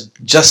has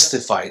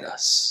justified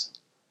us.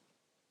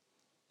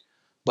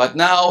 But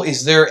now,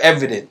 is there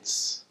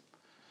evidence?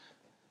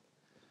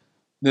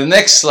 The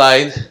next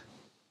slide,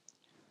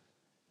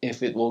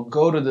 if it will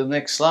go to the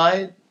next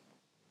slide.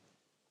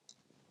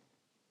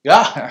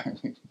 Yeah,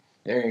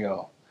 there you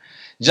go.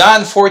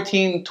 John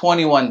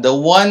 14:21. The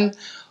one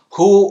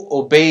who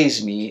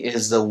obeys me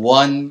is the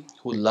one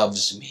who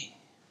loves me.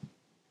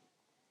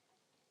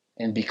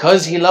 And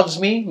because he loves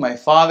me, my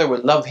Father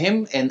will love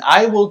him, and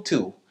I will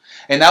too.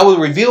 And I will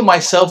reveal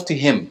myself to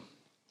him.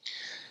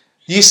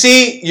 You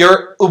see,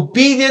 your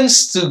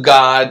obedience to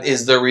God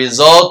is the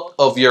result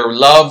of your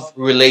love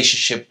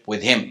relationship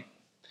with him.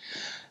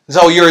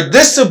 So your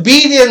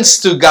disobedience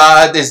to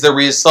God is the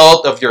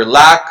result of your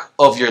lack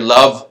of your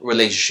love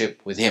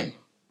relationship with him.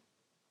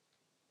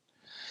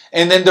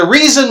 And then the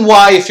reason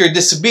why, if you're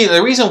disobedient,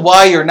 the reason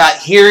why you're not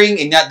hearing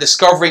and not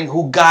discovering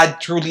who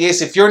God truly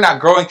is, if you're not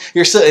growing,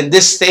 you're still in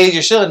this stage,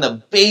 you're still in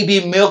the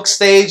baby milk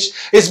stage,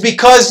 is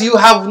because you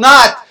have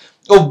not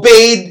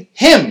obeyed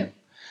him.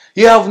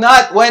 You have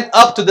not went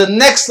up to the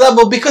next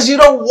level because you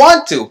don't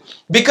want to.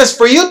 Because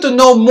for you to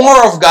know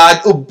more of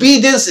God,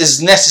 obedience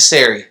is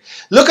necessary.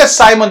 Look at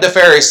Simon the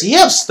Pharisee. He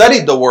has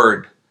studied the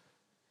word.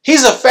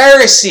 He's a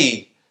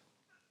Pharisee.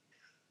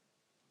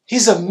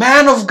 He's a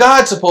man of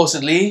God,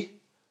 supposedly.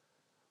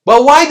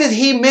 But why did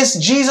he miss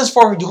Jesus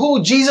for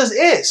who Jesus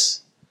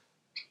is?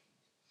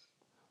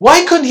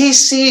 Why couldn't he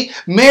see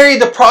Mary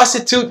the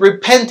prostitute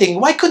repenting?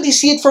 Why couldn't he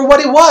see it for what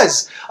it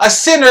was? A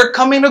sinner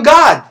coming to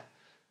God.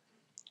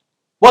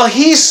 Well,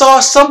 he saw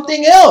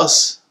something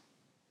else.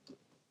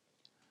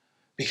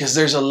 Because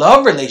there's a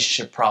love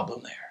relationship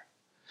problem there.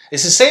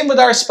 It's the same with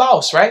our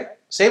spouse, right?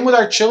 Same with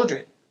our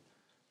children.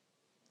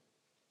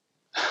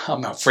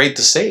 I'm afraid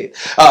to say it.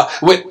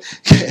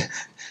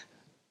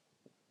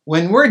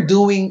 When we're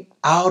doing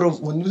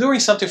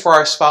something for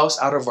our spouse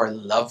out of our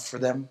love for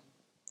them,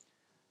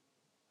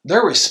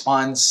 their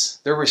response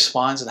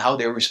and how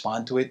they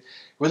respond to it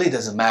really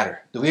doesn't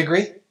matter. Do we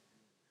agree?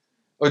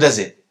 Or does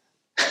it?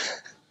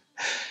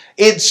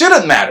 It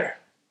shouldn't matter.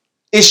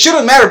 It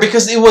shouldn't matter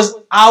because it was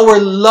our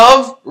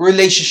love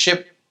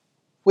relationship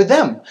with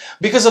them.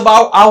 Because of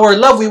our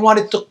love, we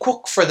wanted to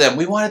cook for them.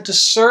 We wanted to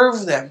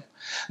serve them.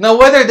 Now,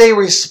 whether they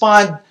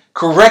respond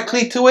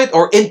correctly to it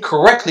or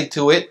incorrectly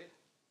to it,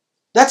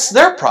 that's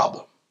their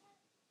problem.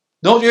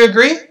 Don't you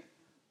agree?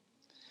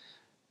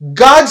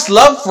 God's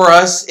love for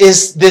us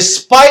is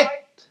despite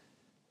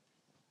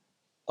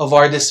of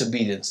our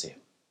disobedience.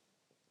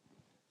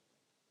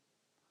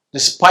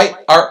 Despite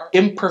our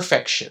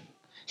imperfection,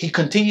 he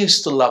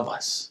continues to love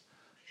us.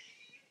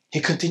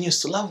 He continues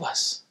to love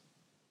us.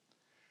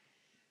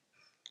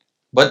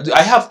 But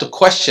I have to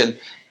question,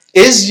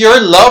 is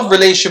your love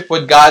relationship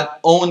with God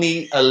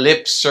only a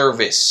lip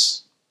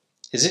service?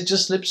 Is it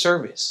just lip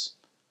service?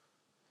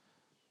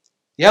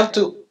 You have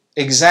to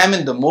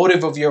examine the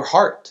motive of your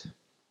heart.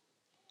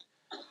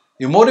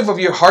 The motive of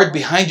your heart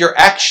behind your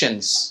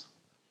actions.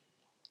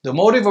 The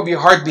motive of your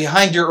heart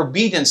behind your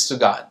obedience to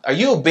God. Are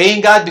you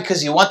obeying God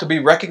because you want to be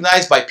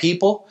recognized by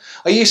people?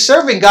 Are you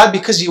serving God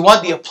because you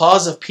want the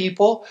applause of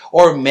people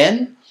or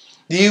men?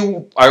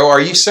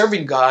 Are you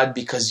serving God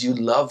because you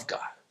love God?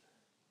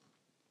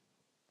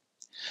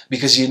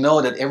 Because you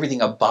know that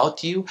everything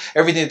about you,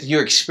 everything that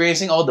you're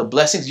experiencing, all the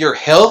blessings, your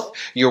health,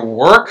 your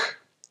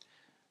work,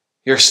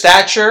 your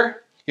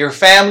stature, your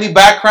family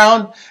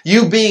background,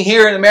 you being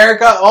here in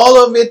America,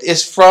 all of it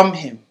is from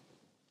him.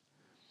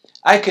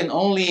 I can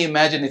only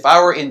imagine if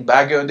I were in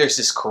Baguio and there's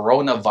this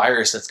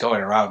coronavirus that's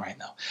going around right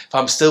now. If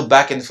I'm still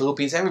back in the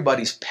Philippines,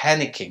 everybody's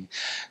panicking.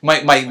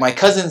 My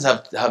cousins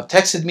have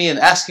texted me and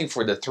asking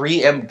for the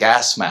 3M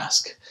gas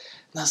mask.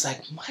 And I was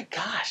like, my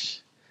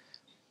gosh.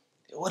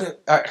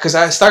 Because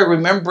I start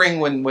remembering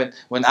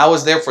when I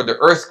was there for the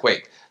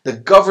earthquake, the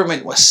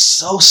government was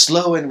so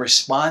slow in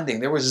responding.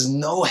 There was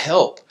no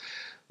help.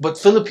 But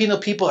Filipino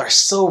people are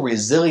so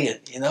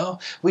resilient,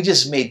 We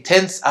just made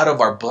tents out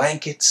of our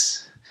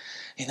blankets.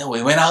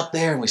 We went out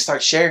there and we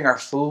start sharing our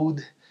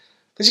food.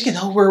 Because,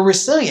 we're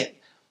resilient.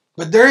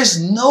 But there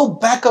is no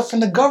backup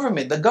from the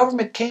government. The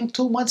government came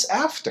 2 months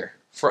after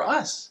for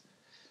us.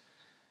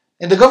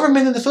 And the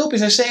government in the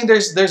Philippines are saying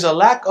there's a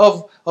lack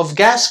of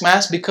gas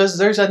masks because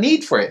there's a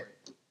need for it.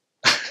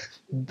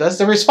 That's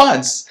the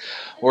response.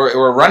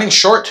 We're running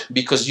short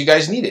because you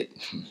guys need it.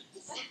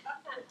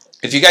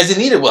 If you guys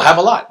didn't need it, we'll have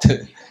a lot.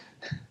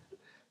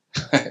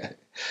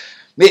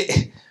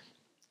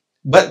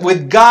 But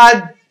with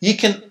God, you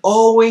can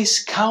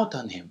always count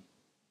on Him.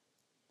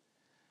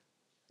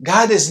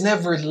 God is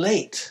never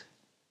late.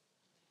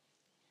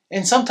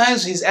 And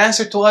sometimes His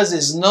answer to us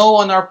is no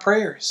on our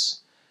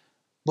prayers.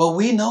 But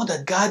we know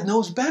that God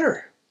knows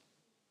better,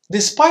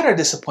 despite our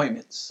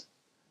disappointments.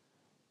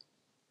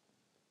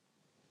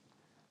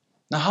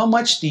 Now, how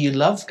much do you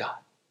love God?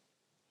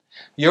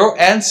 Your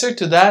answer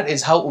to that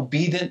is how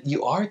obedient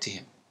you are to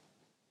Him.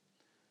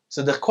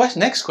 So the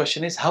next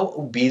question is, how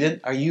obedient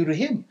are you to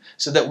Him?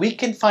 So that we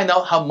can find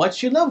out how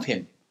much you love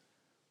Him.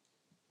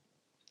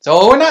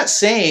 So we're not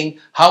saying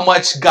how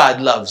much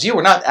God loves you.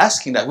 We're not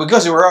asking that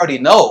because we already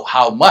know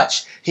how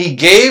much. He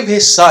gave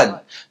His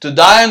Son to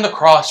die on the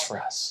cross for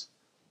us.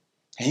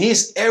 And He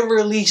is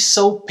everly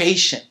so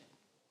patient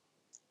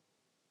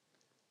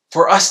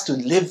for us to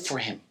live for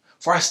Him,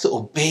 for us to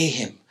obey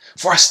Him,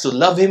 for us to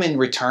love Him in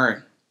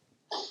return.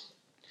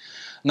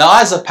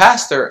 Now, as a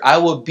pastor, I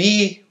will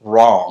be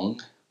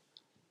wrong,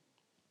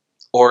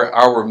 or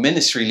our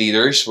ministry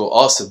leaders will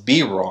also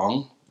be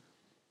wrong,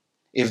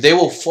 if they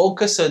will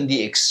focus on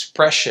the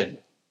expression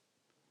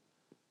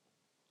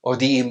or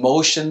the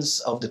emotions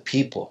of the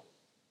people.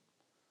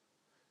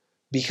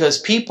 Because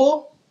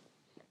people,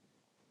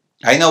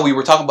 I know we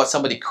were talking about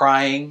somebody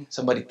crying,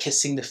 somebody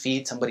kissing the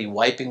feet, somebody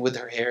wiping with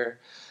her hair,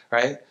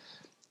 right?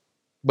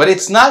 But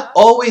it's not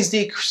always the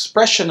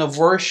expression of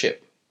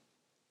worship.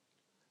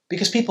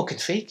 Because people can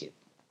fake it.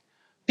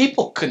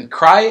 People can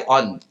cry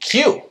on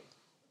cue.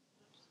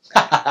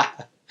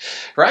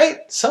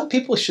 Right? Some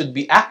people should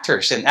be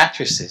actors and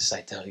actresses,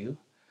 I tell you.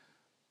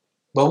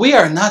 But we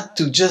are not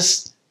to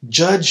just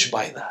judge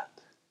by that.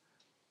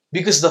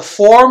 Because the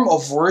form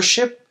of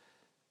worship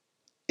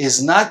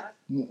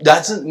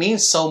doesn't mean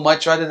so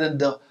much rather than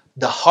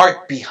the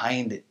heart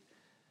behind it.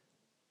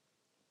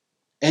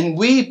 And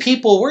we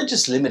people, we're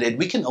just limited.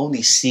 We can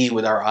only see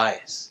with our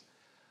eyes.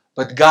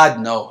 But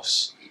God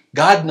knows.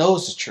 God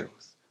knows the truth.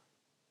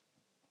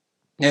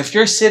 And if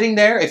you're sitting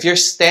there, if you're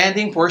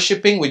standing,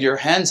 worshiping with your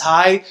hands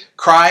high,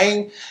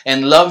 crying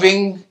and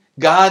loving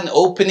God and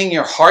opening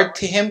your heart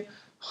to Him,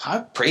 I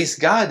praise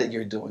God that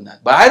you're doing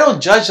that. But I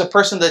don't judge a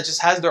person that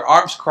just has their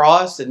arms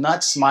crossed and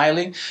not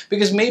smiling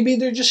because maybe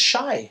they're just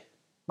shy,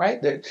 right?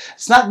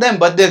 It's not them,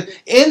 but then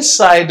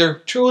inside they're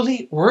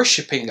truly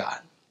worshiping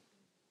God.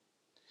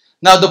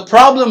 Now the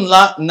problem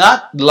lies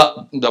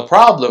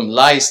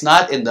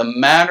not in the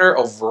manner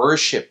of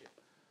worship.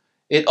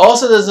 It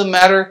also doesn't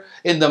matter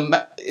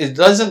it's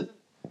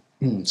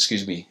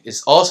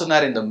also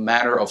not in the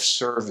manner of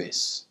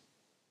service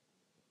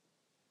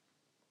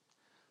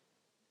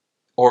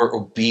or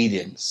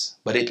obedience,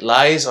 but it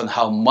lies on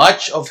how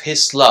much of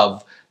His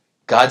love,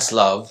 God's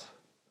love,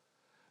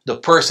 the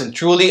person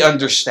truly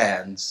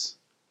understands,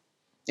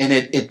 and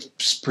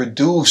it's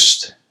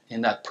produced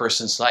in that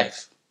person's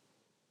life.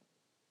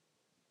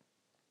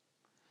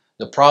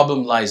 The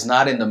problem lies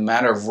not in the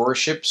manner of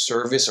worship,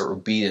 service, or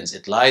obedience.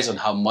 It lies on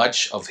how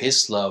much of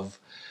His love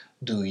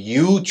do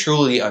you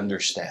truly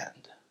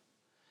understand,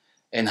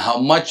 and how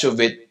much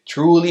of it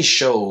truly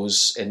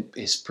shows and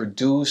is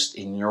produced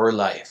in your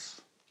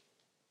life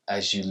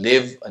as you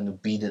live an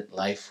obedient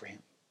life for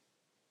Him.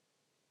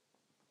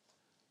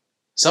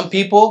 Some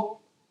people,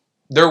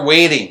 they're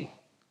waiting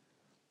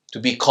to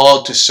be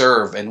called to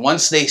serve. And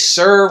once they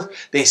serve,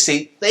 they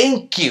say,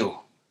 thank you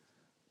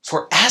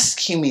for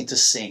asking me to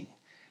sing.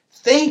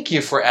 Thank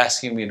you for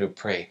asking me to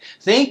pray.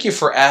 Thank you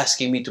for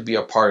asking me to be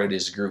a part of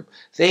this group.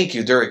 Thank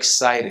you. They're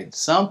excited.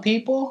 Some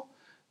people,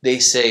 they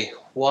say,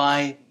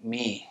 why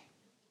me?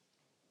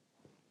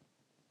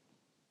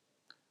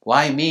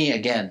 Why me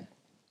again?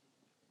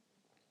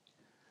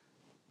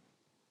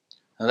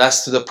 Now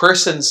that's to the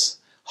person's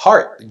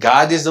heart.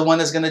 God is the one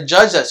that's going to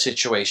judge that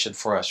situation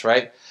for us,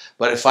 right?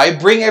 But if I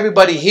bring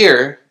everybody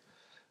here,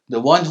 the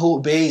one who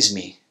obeys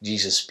me,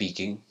 Jesus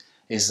speaking,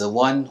 is the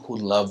one who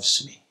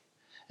loves me.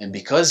 And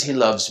because He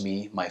loves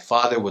me, my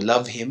Father will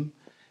love him,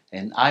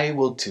 and I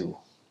will too.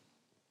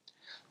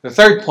 The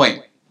third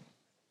point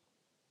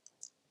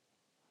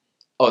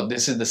Oh,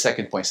 this is the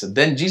second point. So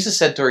then Jesus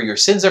said to her, "Your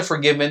sins are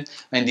forgiven."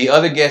 And the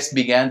other guests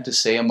began to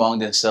say among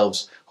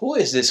themselves, "Who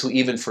is this who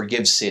even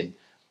forgives sin?"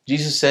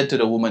 Jesus said to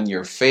the woman,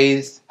 "Your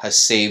faith has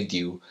saved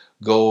you.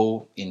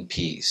 Go in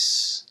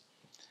peace."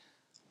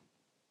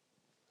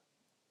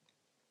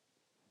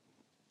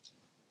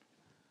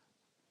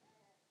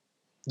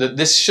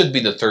 This should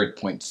be the third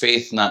point.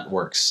 Faith, not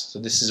works. So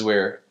this is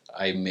where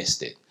I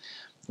missed it.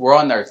 We're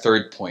on our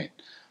third point.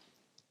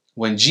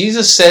 When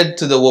Jesus said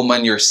to the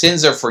woman, "Your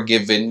sins are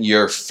forgiven,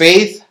 your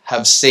faith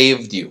have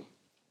saved you."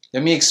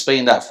 Let me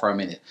explain that for a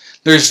minute.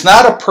 There's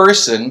not a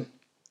person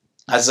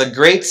as a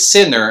great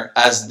sinner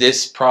as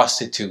this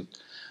prostitute,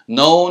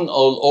 known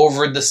all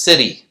over the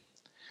city.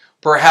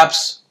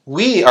 Perhaps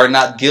we are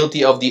not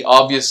guilty of the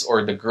obvious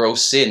or the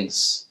gross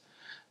sins,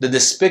 the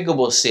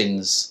despicable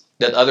sins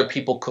that other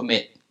people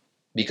commit,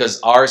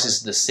 because ours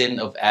is the sin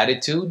of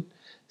attitude,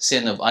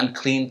 sin of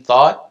unclean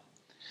thought.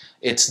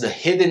 It's the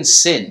hidden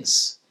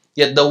sins.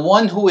 Yet the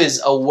one who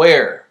is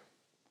aware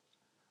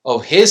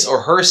of his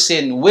or her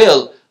sin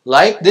will,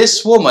 like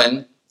this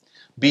woman,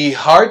 be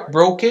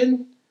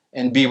heartbroken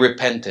and be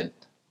repentant.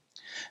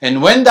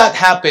 And when that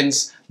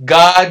happens,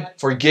 God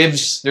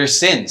forgives their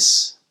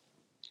sins.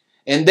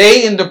 And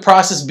they in the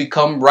process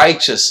become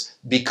righteous,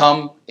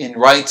 become in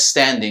right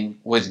standing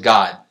with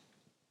God.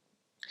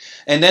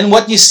 And then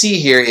what you see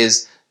here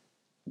is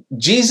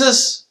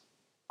Jesus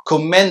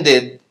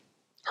commended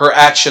her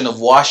action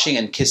of washing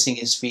and kissing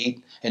his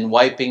feet and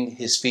wiping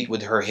his feet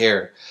with her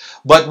hair.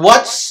 But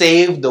what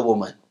saved the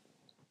woman?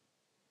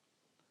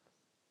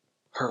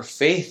 Her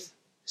faith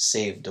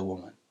saved the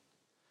woman.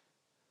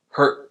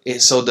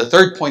 So the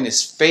third point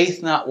is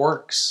faith, not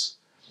works.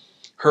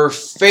 Her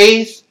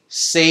faith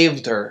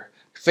saved her.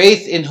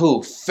 Faith in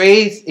who?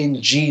 Faith in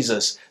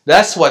Jesus.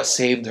 That's what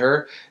saved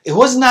her. It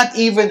was not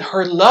even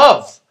her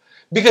love,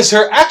 because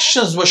her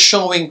actions were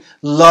showing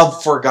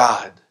love for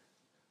God.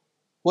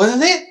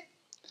 Wasn't it?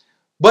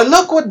 But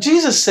look what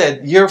Jesus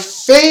said. Your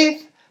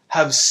faith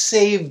have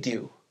saved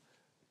you.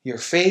 Your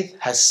faith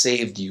has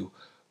saved you.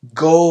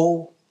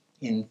 Go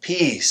in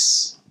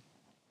peace.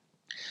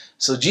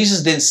 So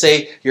Jesus didn't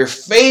say, your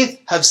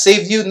faith have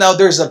saved you. Now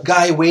there's a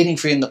guy waiting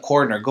for you in the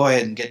corner. Go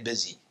ahead and get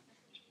busy.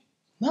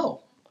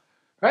 No.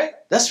 Right?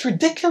 That's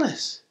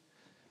ridiculous.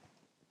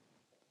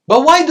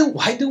 But why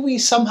do we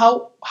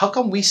somehow, how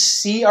come we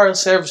see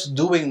ourselves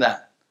doing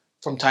that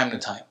from time to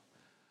time?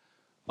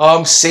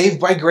 I'm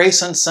saved by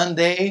grace on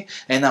Sunday,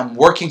 and I'm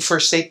working for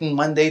Satan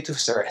Monday to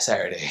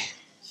Saturday.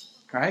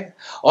 Right?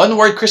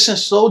 Onward Christian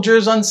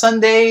soldiers on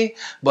Sunday,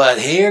 but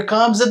here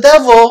comes the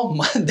devil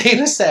Monday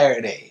to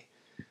Saturday.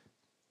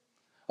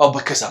 Oh,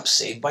 because I'm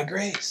saved by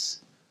grace.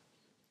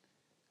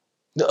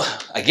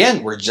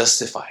 Again, we're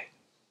justified.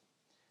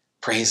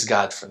 Praise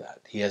God for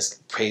that. He has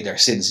paid our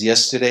sins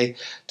yesterday,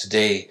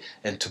 today,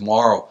 and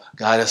tomorrow.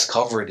 God has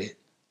covered it.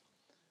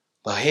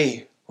 But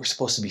hey, we're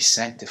supposed to be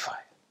sanctified.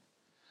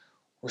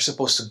 We're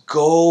supposed to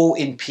go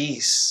in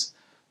peace.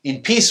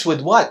 In peace with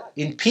what?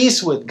 In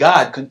peace with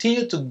God.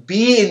 Continue to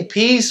be in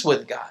peace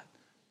with God.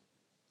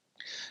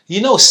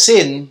 You know,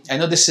 sin, I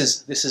know this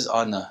is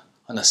on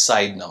a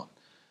side note.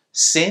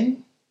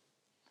 Sin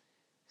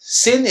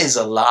is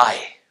a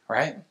lie,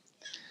 right?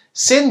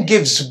 Sin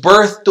gives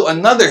birth to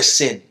another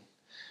sin.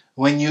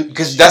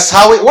 Because that's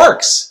how it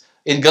works.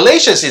 In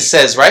Galatians it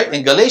says, right?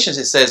 In Galatians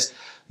it says,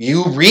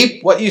 you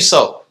reap what you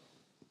sow.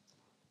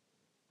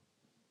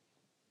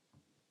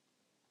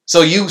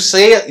 So you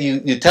say,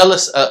 you tell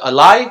us a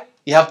lie,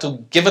 you have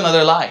to give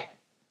another lie.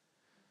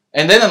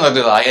 And then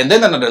another lie, and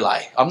then another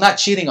lie. I'm not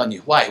cheating on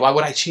you. Why? Why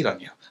would I cheat on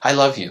you? I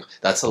love you.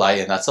 That's a lie,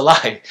 and that's a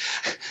lie.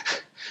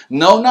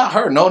 No, not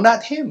her. No,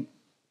 not him.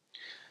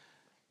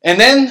 And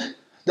then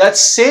that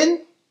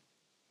sin,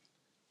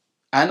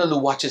 Anna Lou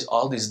watches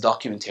all these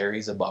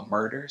documentaries about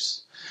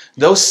murders.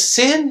 Those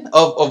sin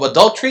of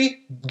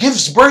adultery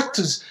gives birth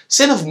to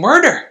sin of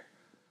murder.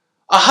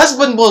 A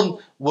husband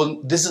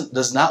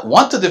does not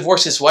want to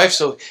divorce his wife,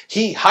 so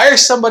he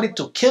hires somebody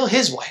to kill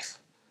his wife.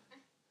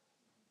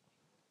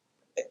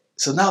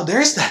 So now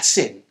there's that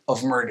sin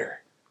of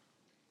murder.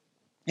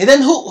 And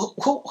then who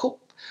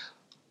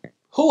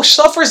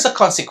suffers the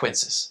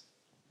consequences?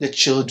 The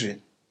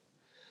children.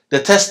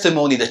 The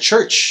testimony, the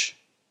church.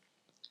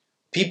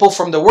 People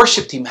from the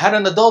worship team had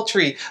an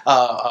adultery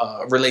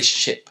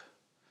relationship.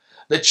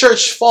 The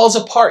church falls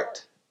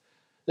apart.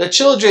 The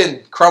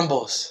children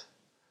crumbles.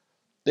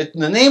 The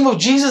name of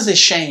Jesus is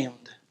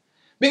shamed.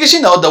 Because,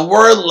 the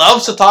world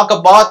loves to talk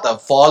about the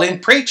fallen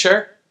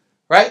preacher,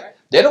 right?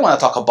 They don't want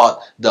to talk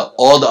about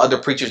all the other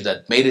preachers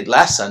that made it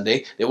last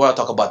Sunday. They want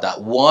to talk about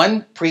that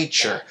one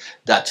preacher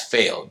that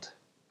failed.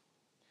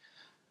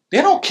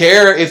 They don't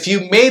care if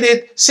you made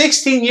it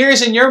 16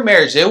 years in your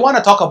marriage. They want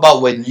to talk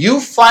about when you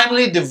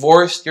finally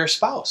divorced your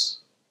spouse.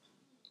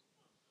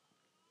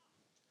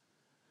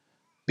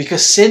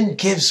 Because sin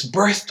gives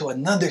birth to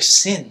another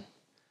sin.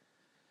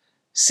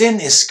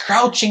 Sin is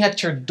crouching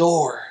at your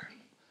door.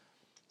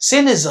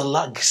 Satan is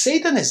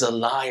a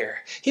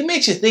liar. He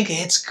makes you think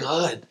it's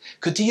good.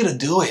 Continue to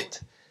do it.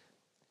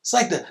 It's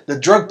like the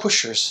drug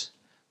pushers.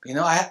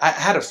 I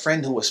had a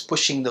friend who was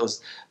pushing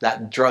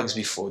that drugs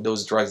before,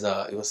 those drugs,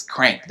 it was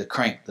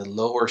the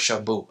lower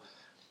shabu.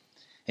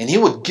 And he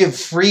would give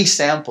free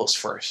samples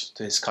first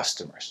to his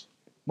customers.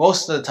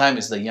 Most of the time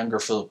it's the younger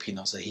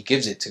Filipinos that he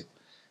gives it to.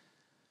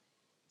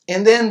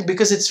 And then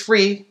because it's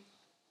free,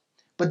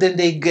 but then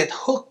they get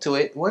hooked to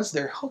it. Once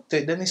they're hooked to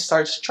it, then he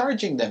starts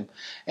charging them.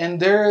 And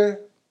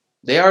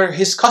they are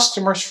his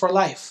customers for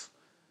life.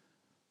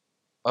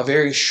 A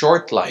very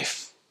short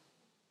life.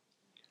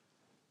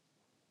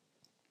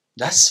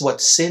 That's what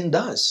sin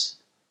does.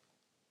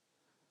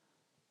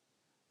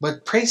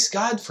 But praise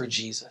God for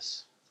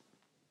Jesus.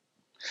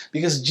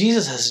 Because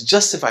Jesus has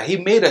justified. He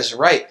made us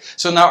right.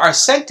 So now our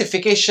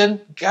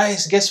sanctification,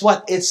 guys, guess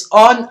what? It's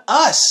on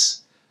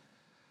us.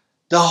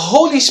 The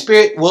Holy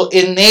Spirit will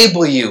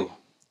enable you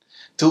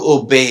to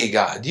obey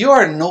God. You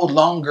are no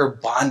longer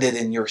bonded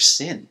in your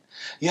sin.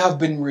 You have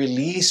been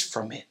released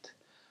from it.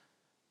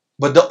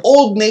 But the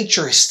old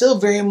nature is still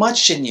very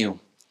much in you.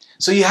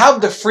 So you have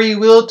the free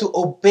will to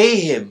obey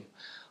Him.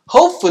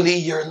 Hopefully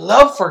your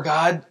love for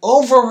God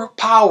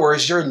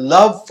overpowers your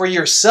love for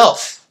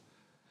yourself.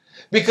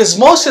 Because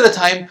most of the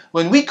time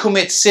when we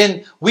commit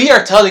sin, we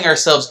are telling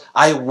ourselves,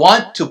 I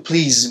want to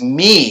please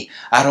me.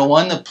 I don't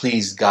want to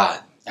please God.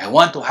 I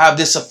want to have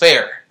this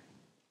affair.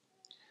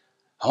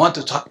 I want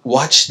to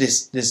watch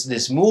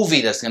this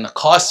movie that's going to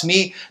cause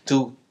me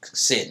to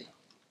sin.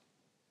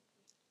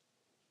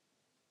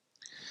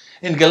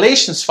 In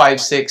Galatians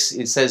 5:6,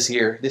 it says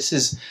here, this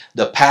is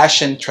the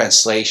Passion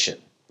Translation.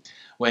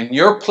 When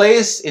you're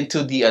placed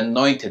into the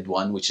Anointed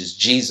One, which is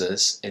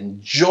Jesus, and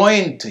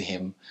joined to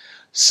Him,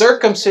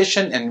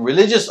 circumcision and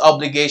religious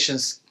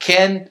obligations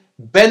can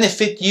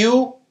benefit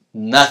you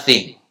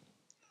nothing.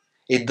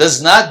 It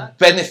does not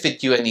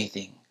benefit you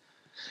anything.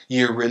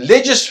 Your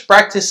religious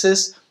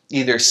practices,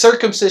 either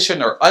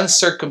circumcision or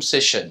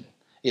uncircumcision,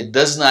 it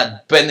does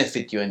not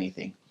benefit you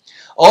anything.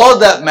 All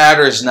that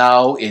matters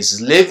now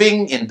is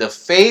living in the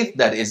faith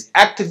that is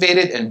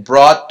activated and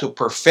brought to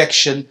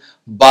perfection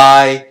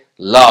by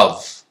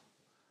love.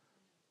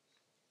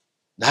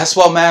 That's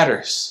what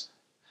matters.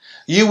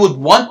 You would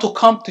want to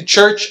come to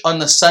church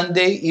on a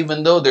Sunday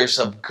even though there's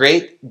a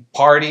great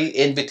party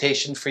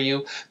invitation for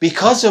you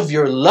because of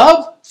your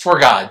love for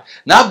God.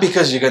 Not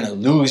because you're going to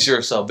lose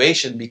your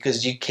salvation,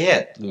 because you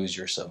can't lose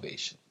your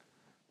salvation.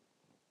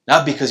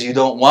 Not because you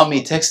don't want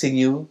me texting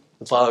you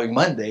the following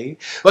Monday,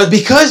 but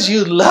because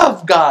you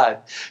love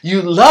God.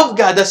 You love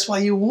God. That's why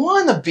you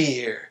want to be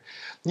here.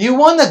 You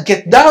want to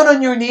get down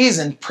on your knees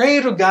and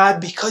pray to God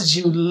because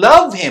you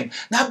love Him,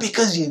 not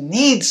because you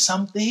need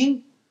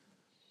something.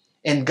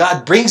 And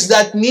God brings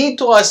that need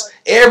to us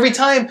every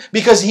time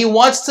because He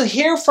wants to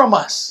hear from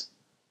us.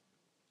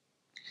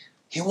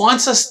 He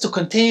wants us to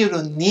continue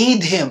to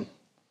need Him.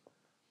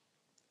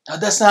 Now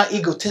that's not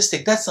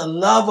egotistic. That's the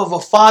love of a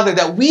Father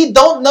that we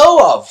don't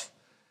know of.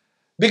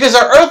 Because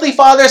our earthly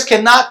fathers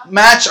cannot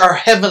match our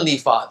Heavenly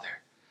Father.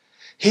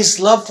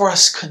 His love for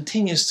us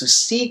continues to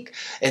seek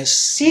and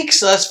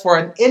seeks us for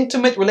an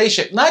intimate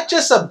relationship. Not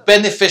just a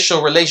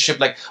beneficial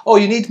relationship like, oh,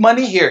 you need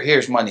money?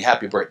 Here's money.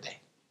 Happy birthday.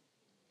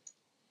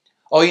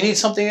 Oh, you need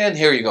something in?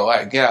 Here you go. All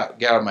right,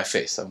 get out of my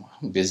face. I'm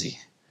busy.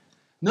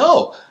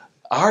 No,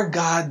 our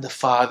God the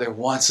Father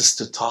wants us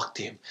to talk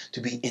to Him,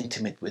 to be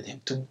intimate with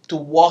Him, to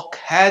walk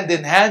hand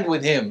in hand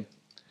with Him.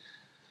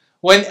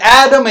 When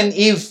Adam and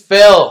Eve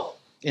fell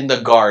in the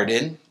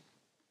garden,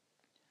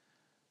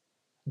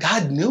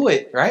 God knew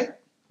it, right?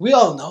 We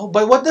all know.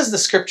 But what does the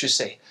scripture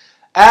say?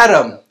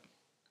 Adam,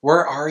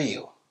 where are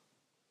you?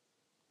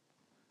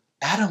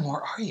 Adam,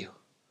 where are you?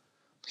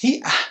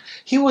 He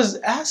was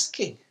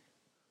asking.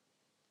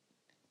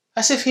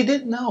 As if he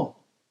didn't know.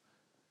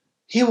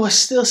 He was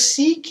still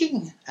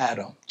seeking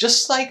Adam,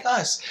 just like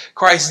us.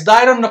 Christ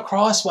died on the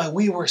cross while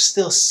we were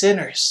still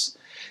sinners.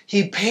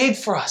 He paid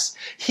for us.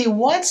 He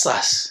wants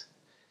us.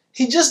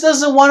 He just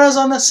doesn't want us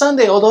on a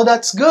Sunday, although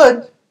that's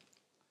good.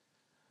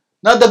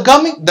 Now,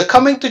 the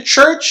coming to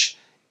church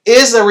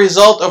is a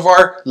result of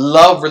our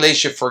love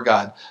relationship for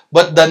God.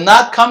 But the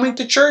not coming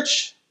to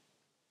church,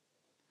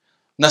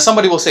 now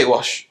somebody will say,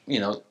 well,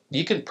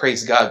 you can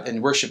praise God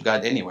and worship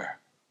God anywhere,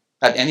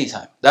 at any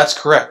time. That's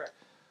correct.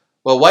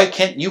 Well, why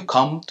can't you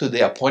come to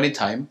the appointed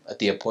time at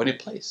the appointed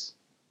place?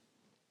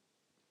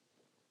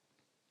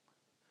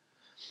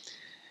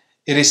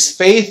 It is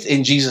faith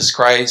in Jesus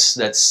Christ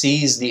that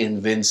sees the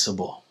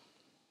invincible,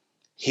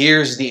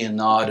 hears the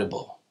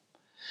inaudible,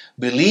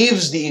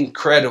 believes the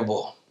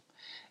incredible,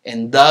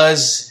 and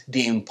does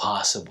the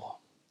impossible.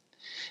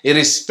 It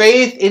is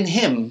faith in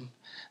Him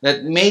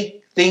that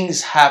makes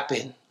things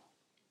happen.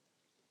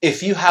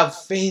 If you have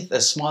faith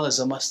as small as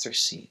a mustard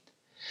seed,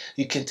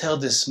 you can tell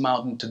this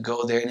mountain to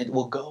go there and it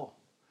will go.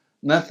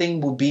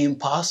 Nothing will be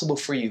impossible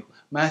for you.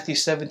 Matthew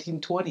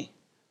 17:20.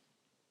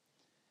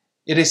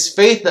 It is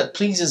faith that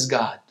pleases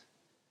God.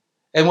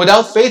 And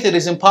without faith, it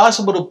is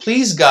impossible to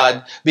please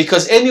God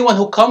because anyone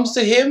who comes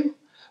to Him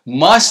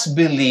must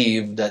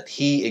believe that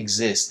He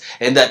exists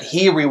and that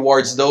He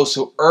rewards those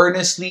who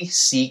earnestly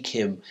seek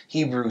Him.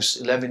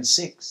 Hebrews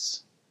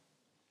 11:6.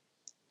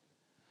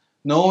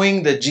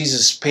 knowing that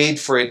Jesus paid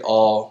for it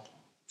all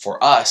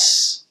for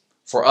us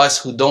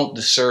who don't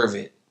deserve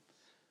it,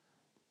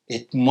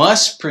 it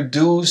must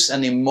produce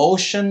an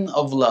emotion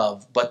of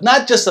love, but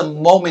not just a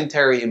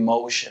momentary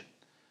emotion,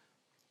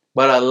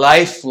 but a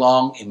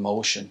lifelong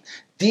emotion,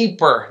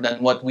 deeper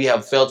than what we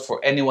have felt for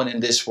anyone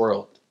in this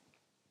world.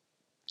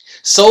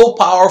 So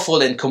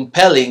powerful and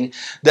compelling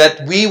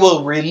that we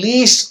will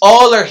release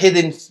all our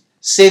hidden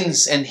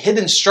sins and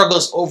hidden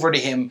struggles over to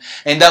Him,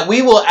 and that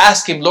we will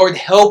ask Him, Lord,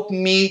 help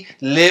me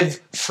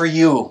live for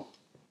you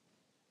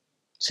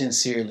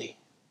sincerely.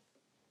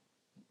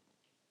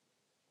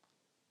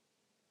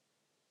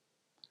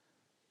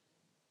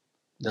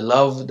 The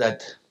love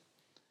that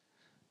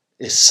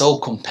is so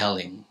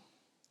compelling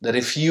that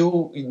if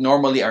you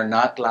normally are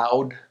not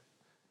loud,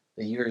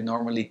 that you're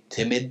normally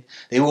timid,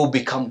 they will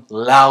become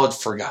loud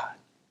for God.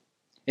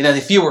 And that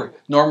if you were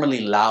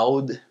normally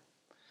loud,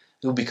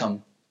 you'll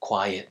become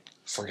quiet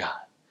for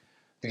God.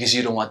 Because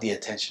you don't want the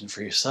attention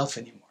for yourself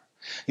anymore.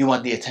 You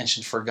want the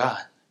attention for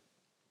God.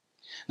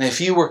 Now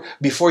if you were,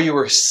 before you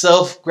were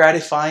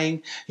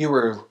self-gratifying, you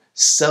were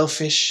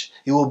selfish,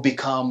 you will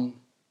become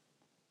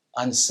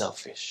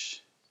unselfish.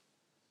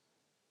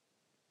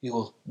 You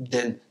will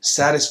then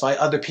satisfy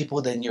other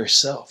people than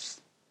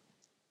yourself.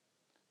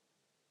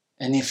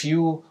 And if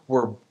you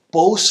were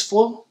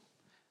boastful,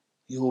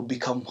 you will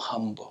become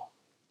humble.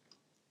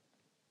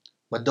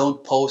 But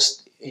don't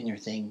post in your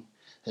thing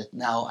that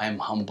now I'm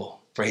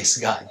humble. Praise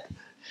God.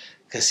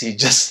 Because you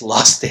just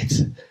lost it.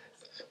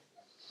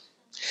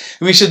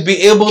 We should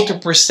be able to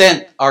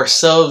present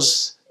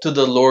ourselves to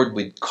the Lord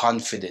with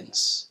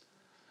confidence.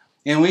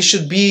 And we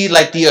should be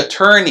like the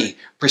attorney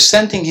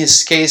presenting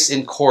his case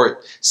in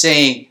court,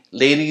 saying,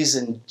 ladies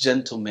and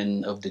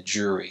gentlemen of the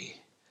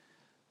jury,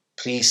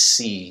 please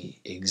see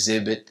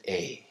Exhibit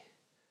A,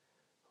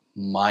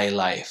 my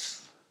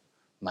life,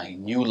 my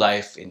new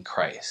life in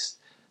Christ.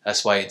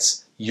 That's why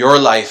it's your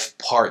life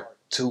part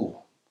 2.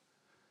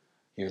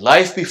 Your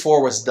life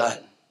before was done.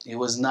 It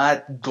was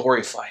not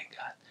glorifying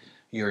God.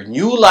 Your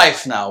new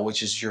life now,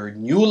 which is your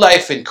new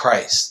life in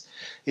Christ,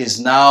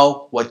 is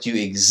now what you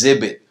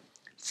exhibit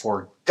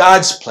for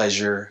God's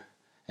pleasure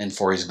and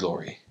for His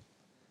glory.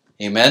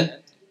 Amen?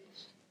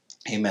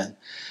 Amen.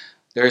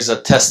 There's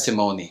a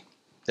testimony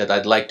that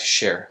I'd like to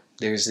share.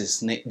 There's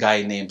this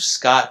guy named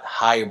Scott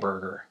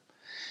Heiberger.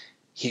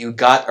 He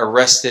got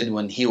arrested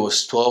when he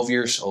was 12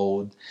 years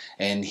old,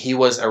 and he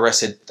was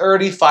arrested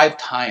 35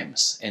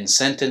 times and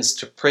sentenced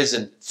to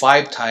prison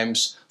 5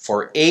 times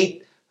for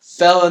 8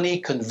 felony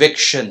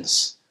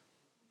convictions.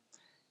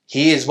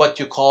 He is what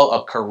you call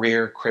a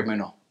career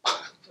criminal.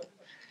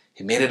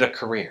 He made it a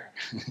career.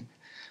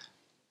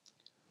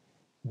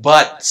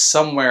 But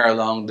somewhere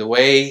along the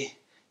way,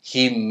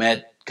 he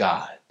met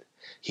God.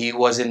 He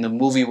was in the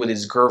movie with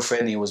his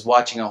girlfriend. He was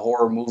watching a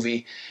horror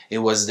movie. It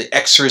was the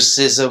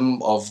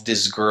exorcism of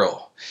this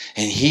girl.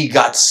 And he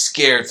got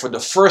scared. For the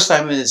first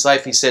time in his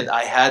life, he said,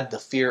 I had the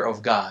fear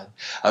of God.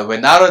 I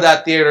went out of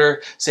that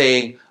theater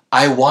saying,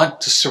 I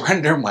want to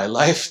surrender my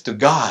life to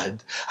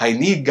God. I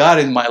need God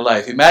in my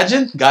life.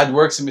 Imagine, God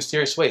works in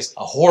mysterious ways.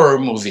 A horror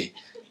movie.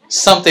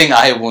 Something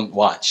I won't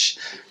watch.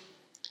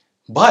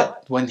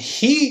 But when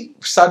he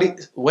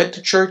went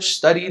to church,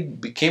 studied,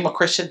 became a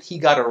Christian, he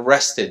got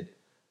arrested.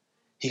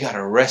 He got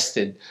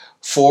arrested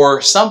for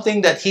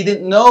something that he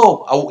didn't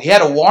know. He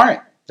had a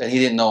warrant that he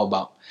didn't know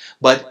about.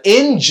 But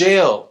in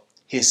jail,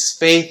 his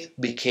faith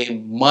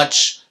became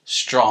much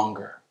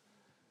stronger.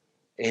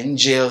 In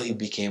jail, he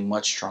became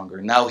much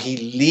stronger. Now he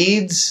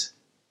leads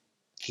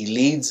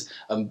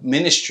a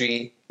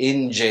ministry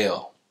in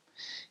jail.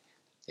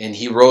 And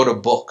he wrote a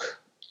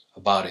book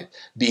about it,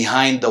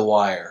 Behind the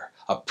Wire,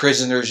 A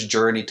Prisoner's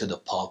Journey to the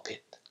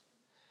Pulpit.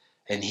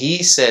 And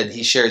he said,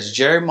 he shares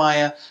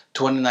Jeremiah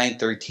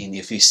 29:13.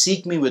 If you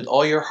seek me with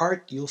all your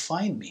heart, you'll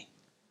find me.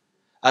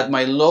 At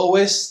my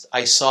lowest,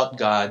 I sought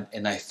God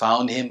and I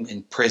found Him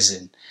in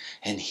prison.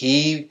 And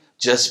He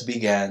just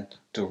began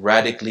to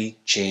radically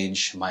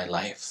change my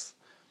life.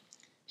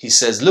 He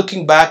says,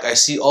 looking back, I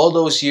see all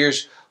those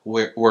years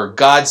where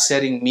God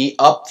setting me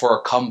up for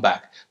a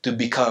comeback, to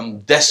become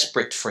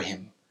desperate for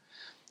Him.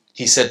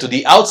 He said, to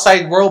the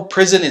outside world,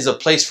 prison is a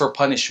place for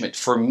punishment.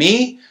 For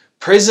me,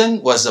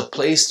 prison was a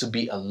place to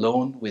be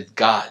alone with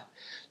God,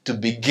 to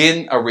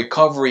begin a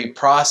recovery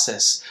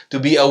process, to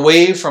be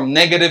away from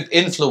negative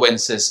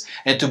influences,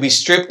 and to be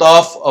stripped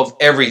off of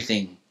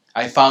everything.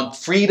 I found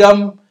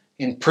freedom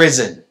in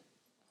prison,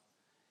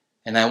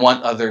 and I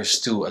want others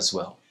too as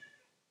well.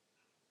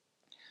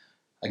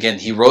 Again,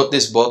 he wrote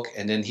this book,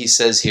 and then he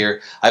says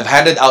here, I've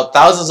handed out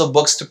thousands of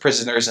books to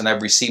prisoners, and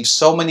I've received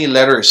so many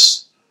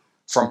letters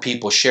from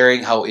people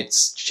sharing how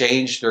it's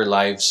changed their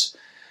lives.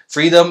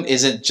 Freedom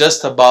isn't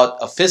just about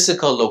a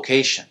physical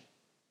location.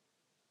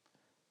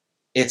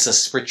 It's a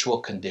spiritual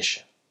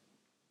condition.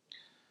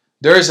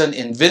 There is an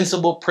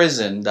invincible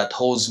prison that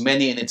holds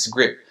many in its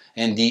grip,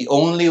 and the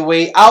only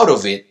way out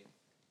of it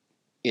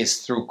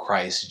is through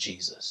Christ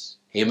Jesus.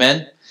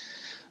 Amen?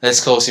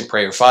 Let's close in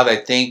prayer. Father,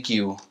 I thank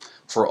you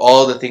for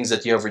all the things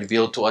that you have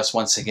revealed to us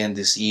once again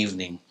this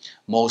evening.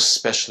 most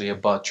especially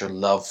about your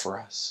love for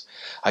us.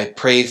 I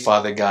pray,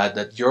 Father God,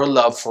 that your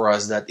love for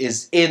us that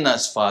is in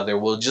us, Father,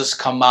 will just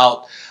come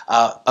out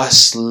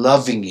us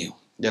loving you,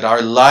 that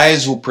our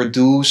lives will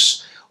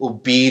produce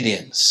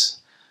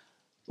obedience,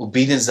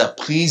 obedience that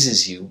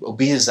pleases you,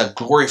 obedience that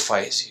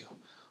glorifies you.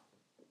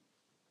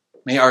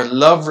 May our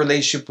love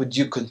relationship with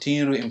you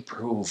continue to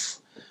improve.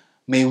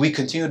 May we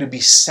continue to be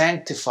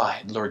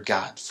sanctified, Lord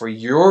God, for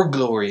your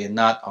glory and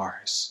not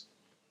ours.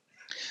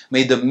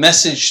 May the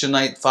message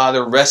tonight,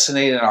 Father,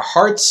 resonate in our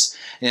hearts,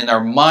 in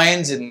our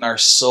minds, and in our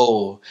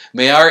soul.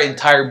 May our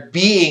entire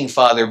being,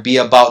 Father, be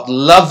about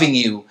loving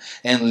you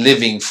and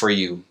living for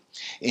you.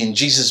 In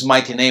Jesus'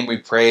 mighty name we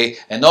pray.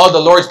 And all the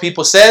Lord's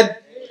people said,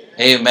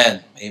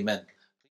 Amen. Amen.